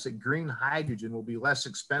suggests that green hydrogen will be less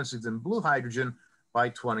expensive than blue hydrogen by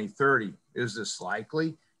 2030. Is this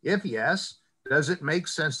likely? If yes, does it make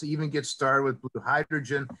sense to even get started with blue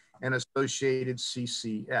hydrogen and associated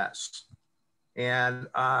CCS? And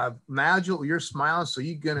Nigel, you're smiling, so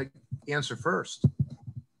you're going to answer first.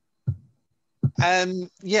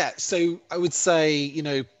 Yeah, so I would say, you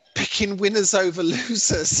know, picking winners over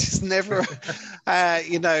losers is never,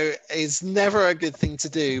 you know, is never a good thing to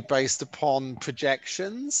do based upon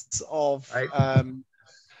projections of, right.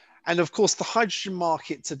 And of course, the hydrogen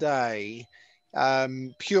market today,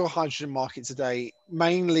 pure hydrogen market today,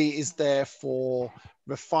 mainly is there for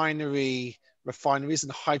refineries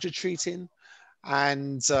and hydrotreating,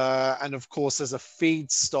 and of course as a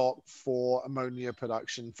feedstock for ammonia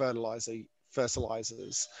production,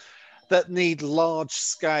 fertilizers that need large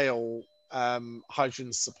scale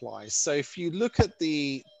hydrogen supplies. So if you look at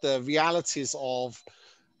the realities of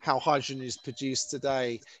how hydrogen is produced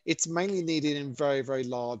today, it's mainly needed in very, very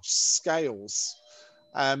large scales.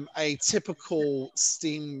 A typical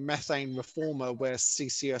steam methane reformer where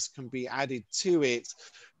CCS can be added to it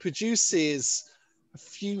produces a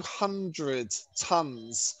few hundred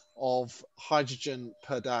tons of hydrogen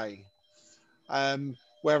per day.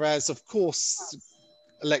 Whereas, of course,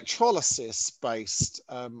 electrolysis-based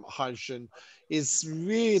hydrogen is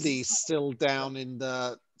really still down in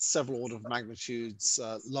the several order of magnitudes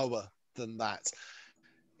lower than that.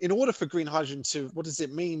 In order for green hydrogen to, what does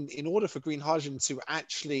it mean? In order for green hydrogen to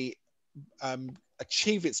actually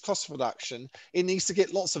achieve its cost reduction, it needs to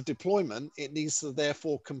get lots of deployment. It needs to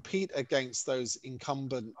therefore compete against those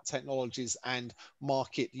incumbent technologies and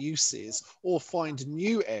market uses, or find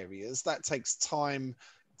new areas. That takes time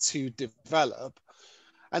to develop.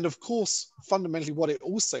 And of course, fundamentally, what it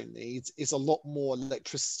also needs is a lot more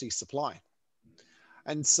electricity supply.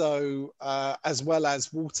 And so, as well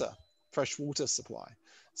as water, fresh water supply.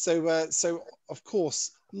 So, so of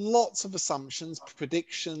course, lots of assumptions,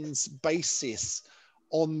 predictions, basis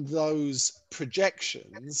on those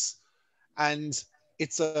projections, and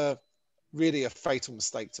it's really a fatal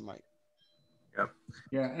mistake to make. Yep.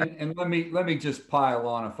 Yeah, and let me just pile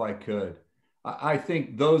on if I could. I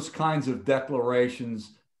think those kinds of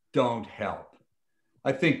declarations don't help.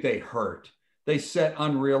 I think they hurt. They set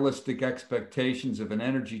unrealistic expectations of an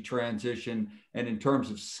energy transition, and in terms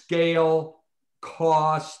of scale,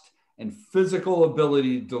 cost, and physical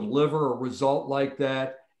ability to deliver a result like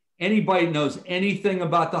that. Anybody knows anything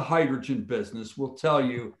about the hydrogen business will tell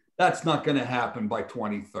you that's not going to happen by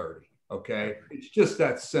 2030. Okay. It's just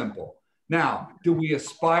that simple. Now, do we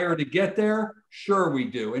aspire to get there? Sure we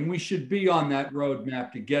do. And we should be on that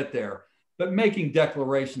roadmap to get there. But making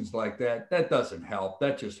declarations like that, that doesn't help.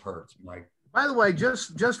 That just hurts, Mike. By the way,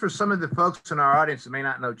 just for some of the folks in our audience that may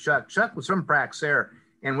not know Chuck, Chuck was from Praxair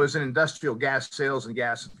and was in industrial gas sales and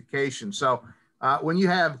gasification. So when you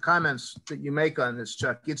have comments that you make on this,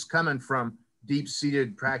 Chuck, it's coming from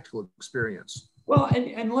deep-seated practical experience. Well,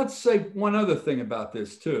 and let's say one other thing about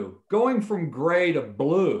this too. Going from gray to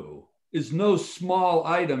blue is no small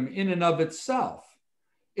item in and of itself.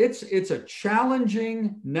 It's a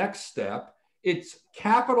challenging next step. It's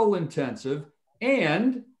capital intensive,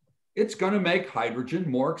 and it's going to make hydrogen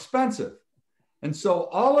more expensive. And so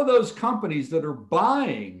all of those companies that are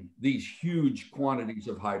buying these huge quantities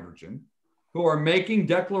of hydrogen, who are making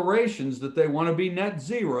declarations that they want to be net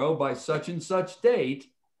zero by such and such date,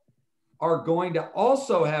 are going to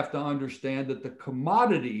also have to understand that the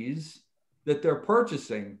commodities that they're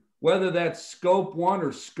purchasing, whether that's scope 1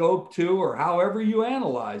 or scope 2 or however you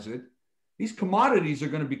analyze it, these commodities are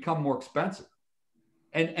going to become more expensive.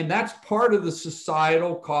 And that's part of the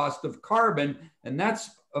societal cost of carbon. And that's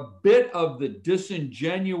a bit of the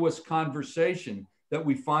disingenuous conversation that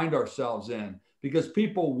we find ourselves in, because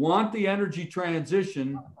people want the energy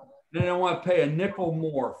transition and they don't want to pay a nickel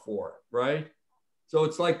more for it, right? So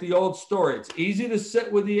it's like the old story. It's easy to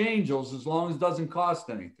sit with the angels as long as it doesn't cost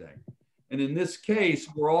anything. And in this case,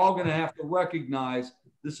 we're all going to have to recognize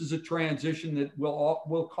this is a transition that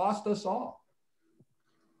will cost us all.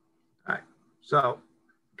 All right. So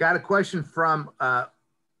got a question from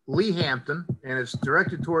Lee Hampton, and it's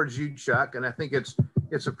directed towards you, Chuck, and I think it's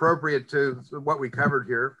appropriate to what we covered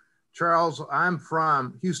here. Charles, I'm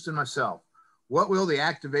from Houston myself. What will the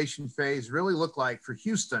activation phase really look like for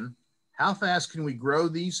Houston? How fast can we grow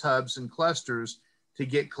these hubs and clusters to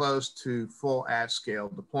get close to full at-scale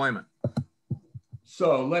deployment?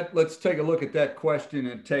 So let's take a look at that question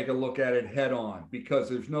and take a look at it head on, because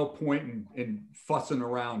there's no point in fussing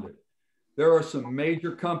around it. There are some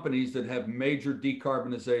major companies that have major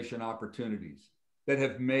decarbonization opportunities, that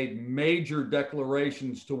have made major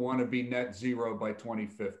declarations to want to be net zero by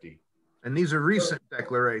 2050. And these are recent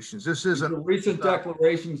declarations. This isn't recent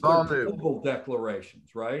declarations, they're global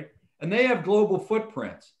declarations, right? And they have global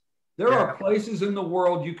footprints. There are places in the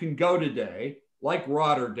world you can go today, like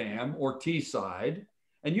Rotterdam or Teesside,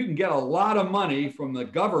 and you can get a lot of money from the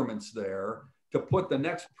governments there to put the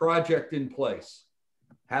next project in place.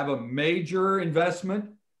 Have a major investment,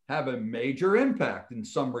 have a major impact in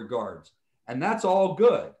some regards. And that's all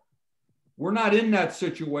good. We're not in that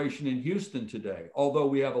situation in Houston today, although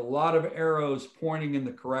we have a lot of arrows pointing in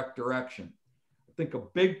the correct direction. I think a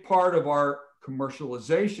big part of our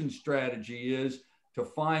commercialization strategy is to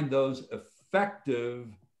find those effective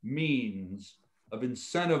means of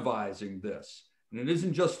incentivizing this. And it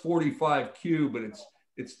isn't just 45Q, but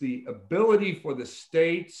it's the ability for the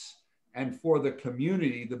states and for the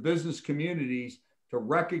community, the business communities, to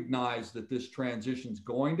recognize that this transition is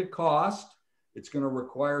going to cost, it's going to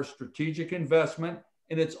require strategic investment,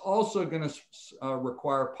 and it's also going to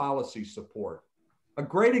require policy support. A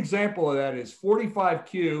great example of that is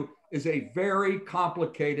 45Q is a very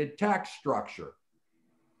complicated tax structure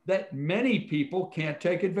that many people can't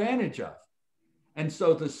take advantage of. And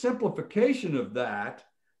so the simplification of that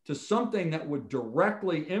to something that would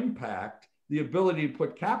directly impact the ability to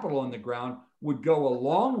put capital in the ground would go a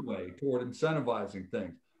long way toward incentivizing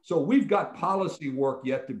things. So we've got policy work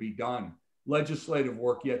yet to be done, legislative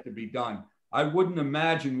work yet to be done. I wouldn't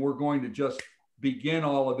imagine we're going to just begin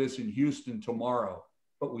all of this in Houston tomorrow,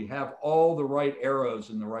 but we have all the right arrows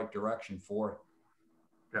in the right direction for it.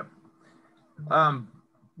 Yep.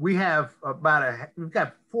 We have we've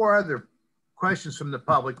got 4 other questions from the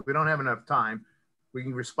public. We don't have enough time. We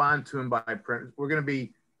can respond to them by print. We're going to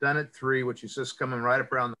be done at 3, which is just coming right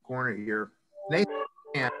up around the corner here.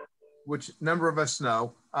 Nathan, which a number of us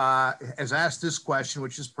know, has asked this question,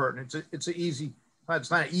 which is pertinent. It's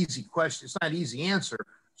not an easy question. It's not an easy answer.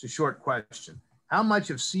 It's a short question. How much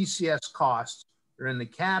of CCS costs are in the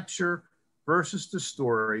capture versus the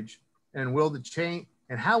storage, and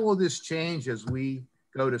how will this change as we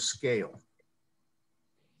go to scale?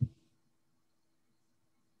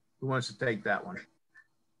 Who wants to take that one?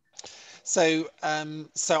 So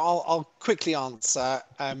I'll quickly answer.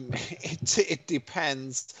 It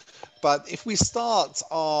depends, but if we start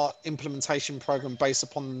our implementation program based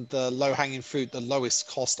upon the low-hanging fruit, the lowest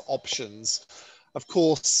cost options, of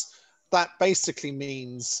course, that basically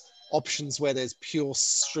means options where there's pure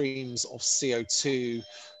streams of CO2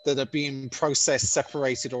 that are being processed,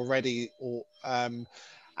 separated already, or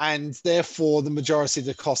and therefore the majority of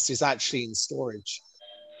the cost is actually in storage.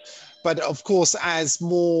 But of course, as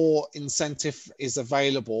more incentive is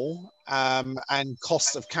available and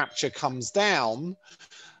cost of capture comes down,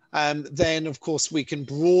 then of course we can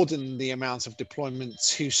broaden the amount of deployment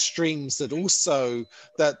to streams that also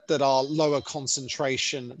that are lower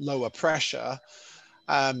concentration, lower pressure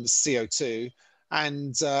CO2,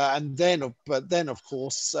 and then of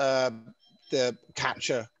course the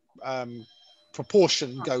capture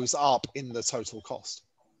proportion goes up in the total cost.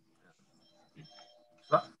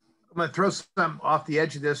 So I'm going to throw some off the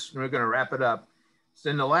edge of this, and we're going to wrap it up. So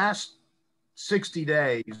in the last 60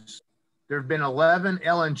 days, there have been 11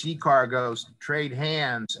 LNG cargoes trade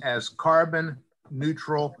hands as carbon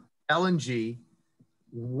neutral LNG.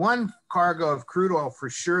 One cargo of crude oil for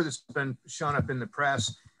sure that's been shown up in the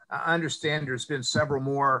press. I understand there's been several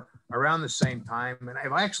more around the same time. And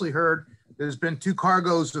I've actually heard there's been 2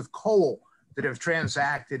 cargoes of coal that have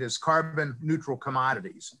transacted as carbon neutral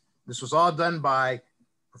commodities. This was all done by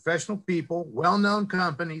professional people, well-known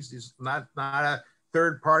companies. It's not a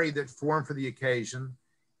third party that formed for the occasion.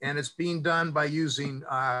 And it's being done by using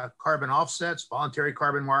carbon offsets, voluntary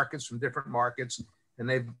carbon markets from different markets. And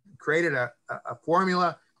they've created a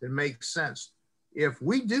formula that makes sense. If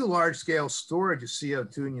we do large-scale storage of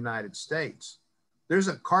CO2 in the United States, there's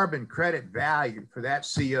a carbon credit value for that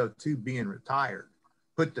CO2 being retired,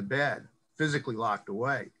 put to bed, physically locked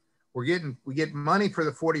away. We get money for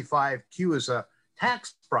the 45Q as a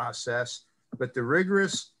tax process, but the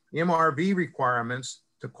rigorous MRV requirements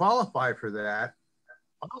to qualify for that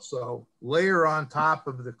also layer on top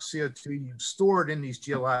of the CO2 you've stored in these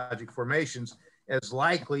geologic formations as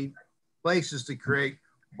likely places to create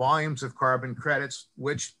volumes of carbon credits,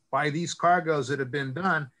 which by these cargoes that have been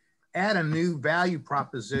done, add a new value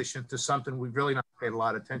proposition to something we've really not paid a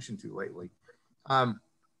lot of attention to lately.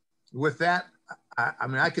 With that, I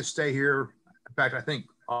mean, I could stay here. In fact, I think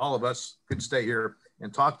all of us could stay here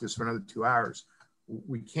and talk this for another 2 hours.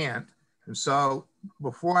 We can't. And so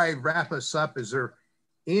before I wrap us up, is there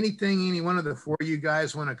anything any one of the 4 of you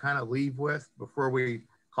guys want to kind of leave with before we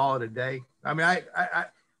call it a day? I mean,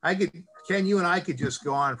 I could, Ken, you and I could just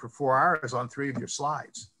go on for 4 hours on 3 of your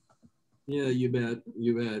slides. Yeah, you bet,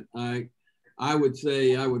 you bet. I would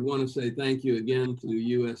want to say thank you again to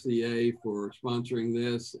USEA for sponsoring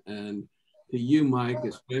this, and to you, Mike,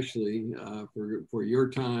 especially for your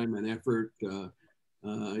time and effort. You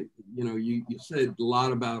know, you said a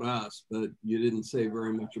lot about us, but you didn't say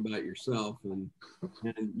very much about yourself, and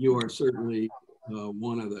you are certainly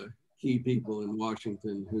one of the key people in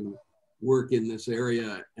Washington who work in this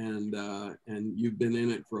area, and you've been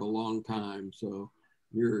in it for a long time. So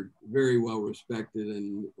you're very well respected,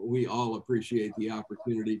 and we all appreciate the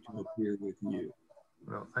opportunity to appear with you.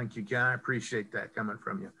 Well, thank you, Ken. I appreciate that coming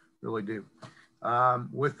from you. Really do.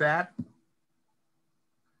 With that,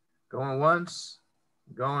 going once,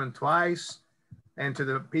 going twice, and to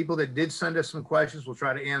the people that did send us some questions, we'll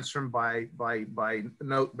try to answer them by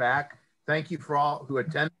note back. Thank you for all who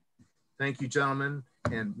attended. Thank you, gentlemen,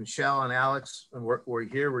 and Michelle and Alex. And we're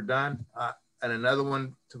here, we're done. And another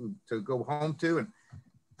one to go home to. And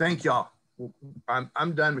thank y'all.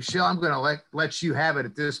 I'm done. Michelle, I'm going to let you have it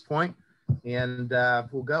at this point, and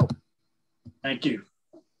we'll go. Thank you.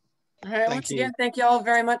 All right, once again, thank you all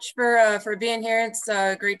very much for being here. It's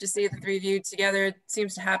great to see the 3 of you together. It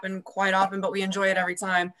seems to happen quite often, but we enjoy it every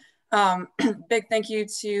time. Big thank you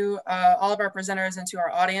to all of our presenters and to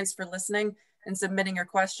our audience for listening and submitting your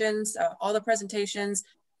questions. All the presentations,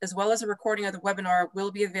 as well as a recording of the webinar,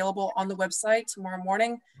 will be available on the website tomorrow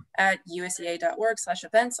morning at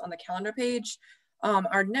usea.org/events on the calendar page.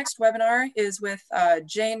 Our next webinar is with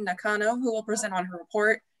Jane Nakano, who will present on her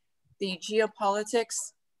report, The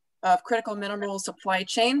Geopolitics of Critical Mineral Supply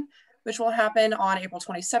Chain, which will happen on April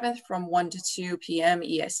 27th from 1 to 2 p.m.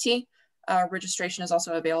 EST. Registration is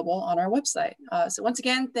also available on our website. So once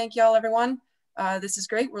again, thank y'all, everyone. This is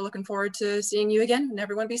great. We're looking forward to seeing you again, and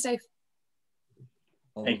everyone be safe.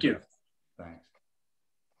 Thank you. Thanks.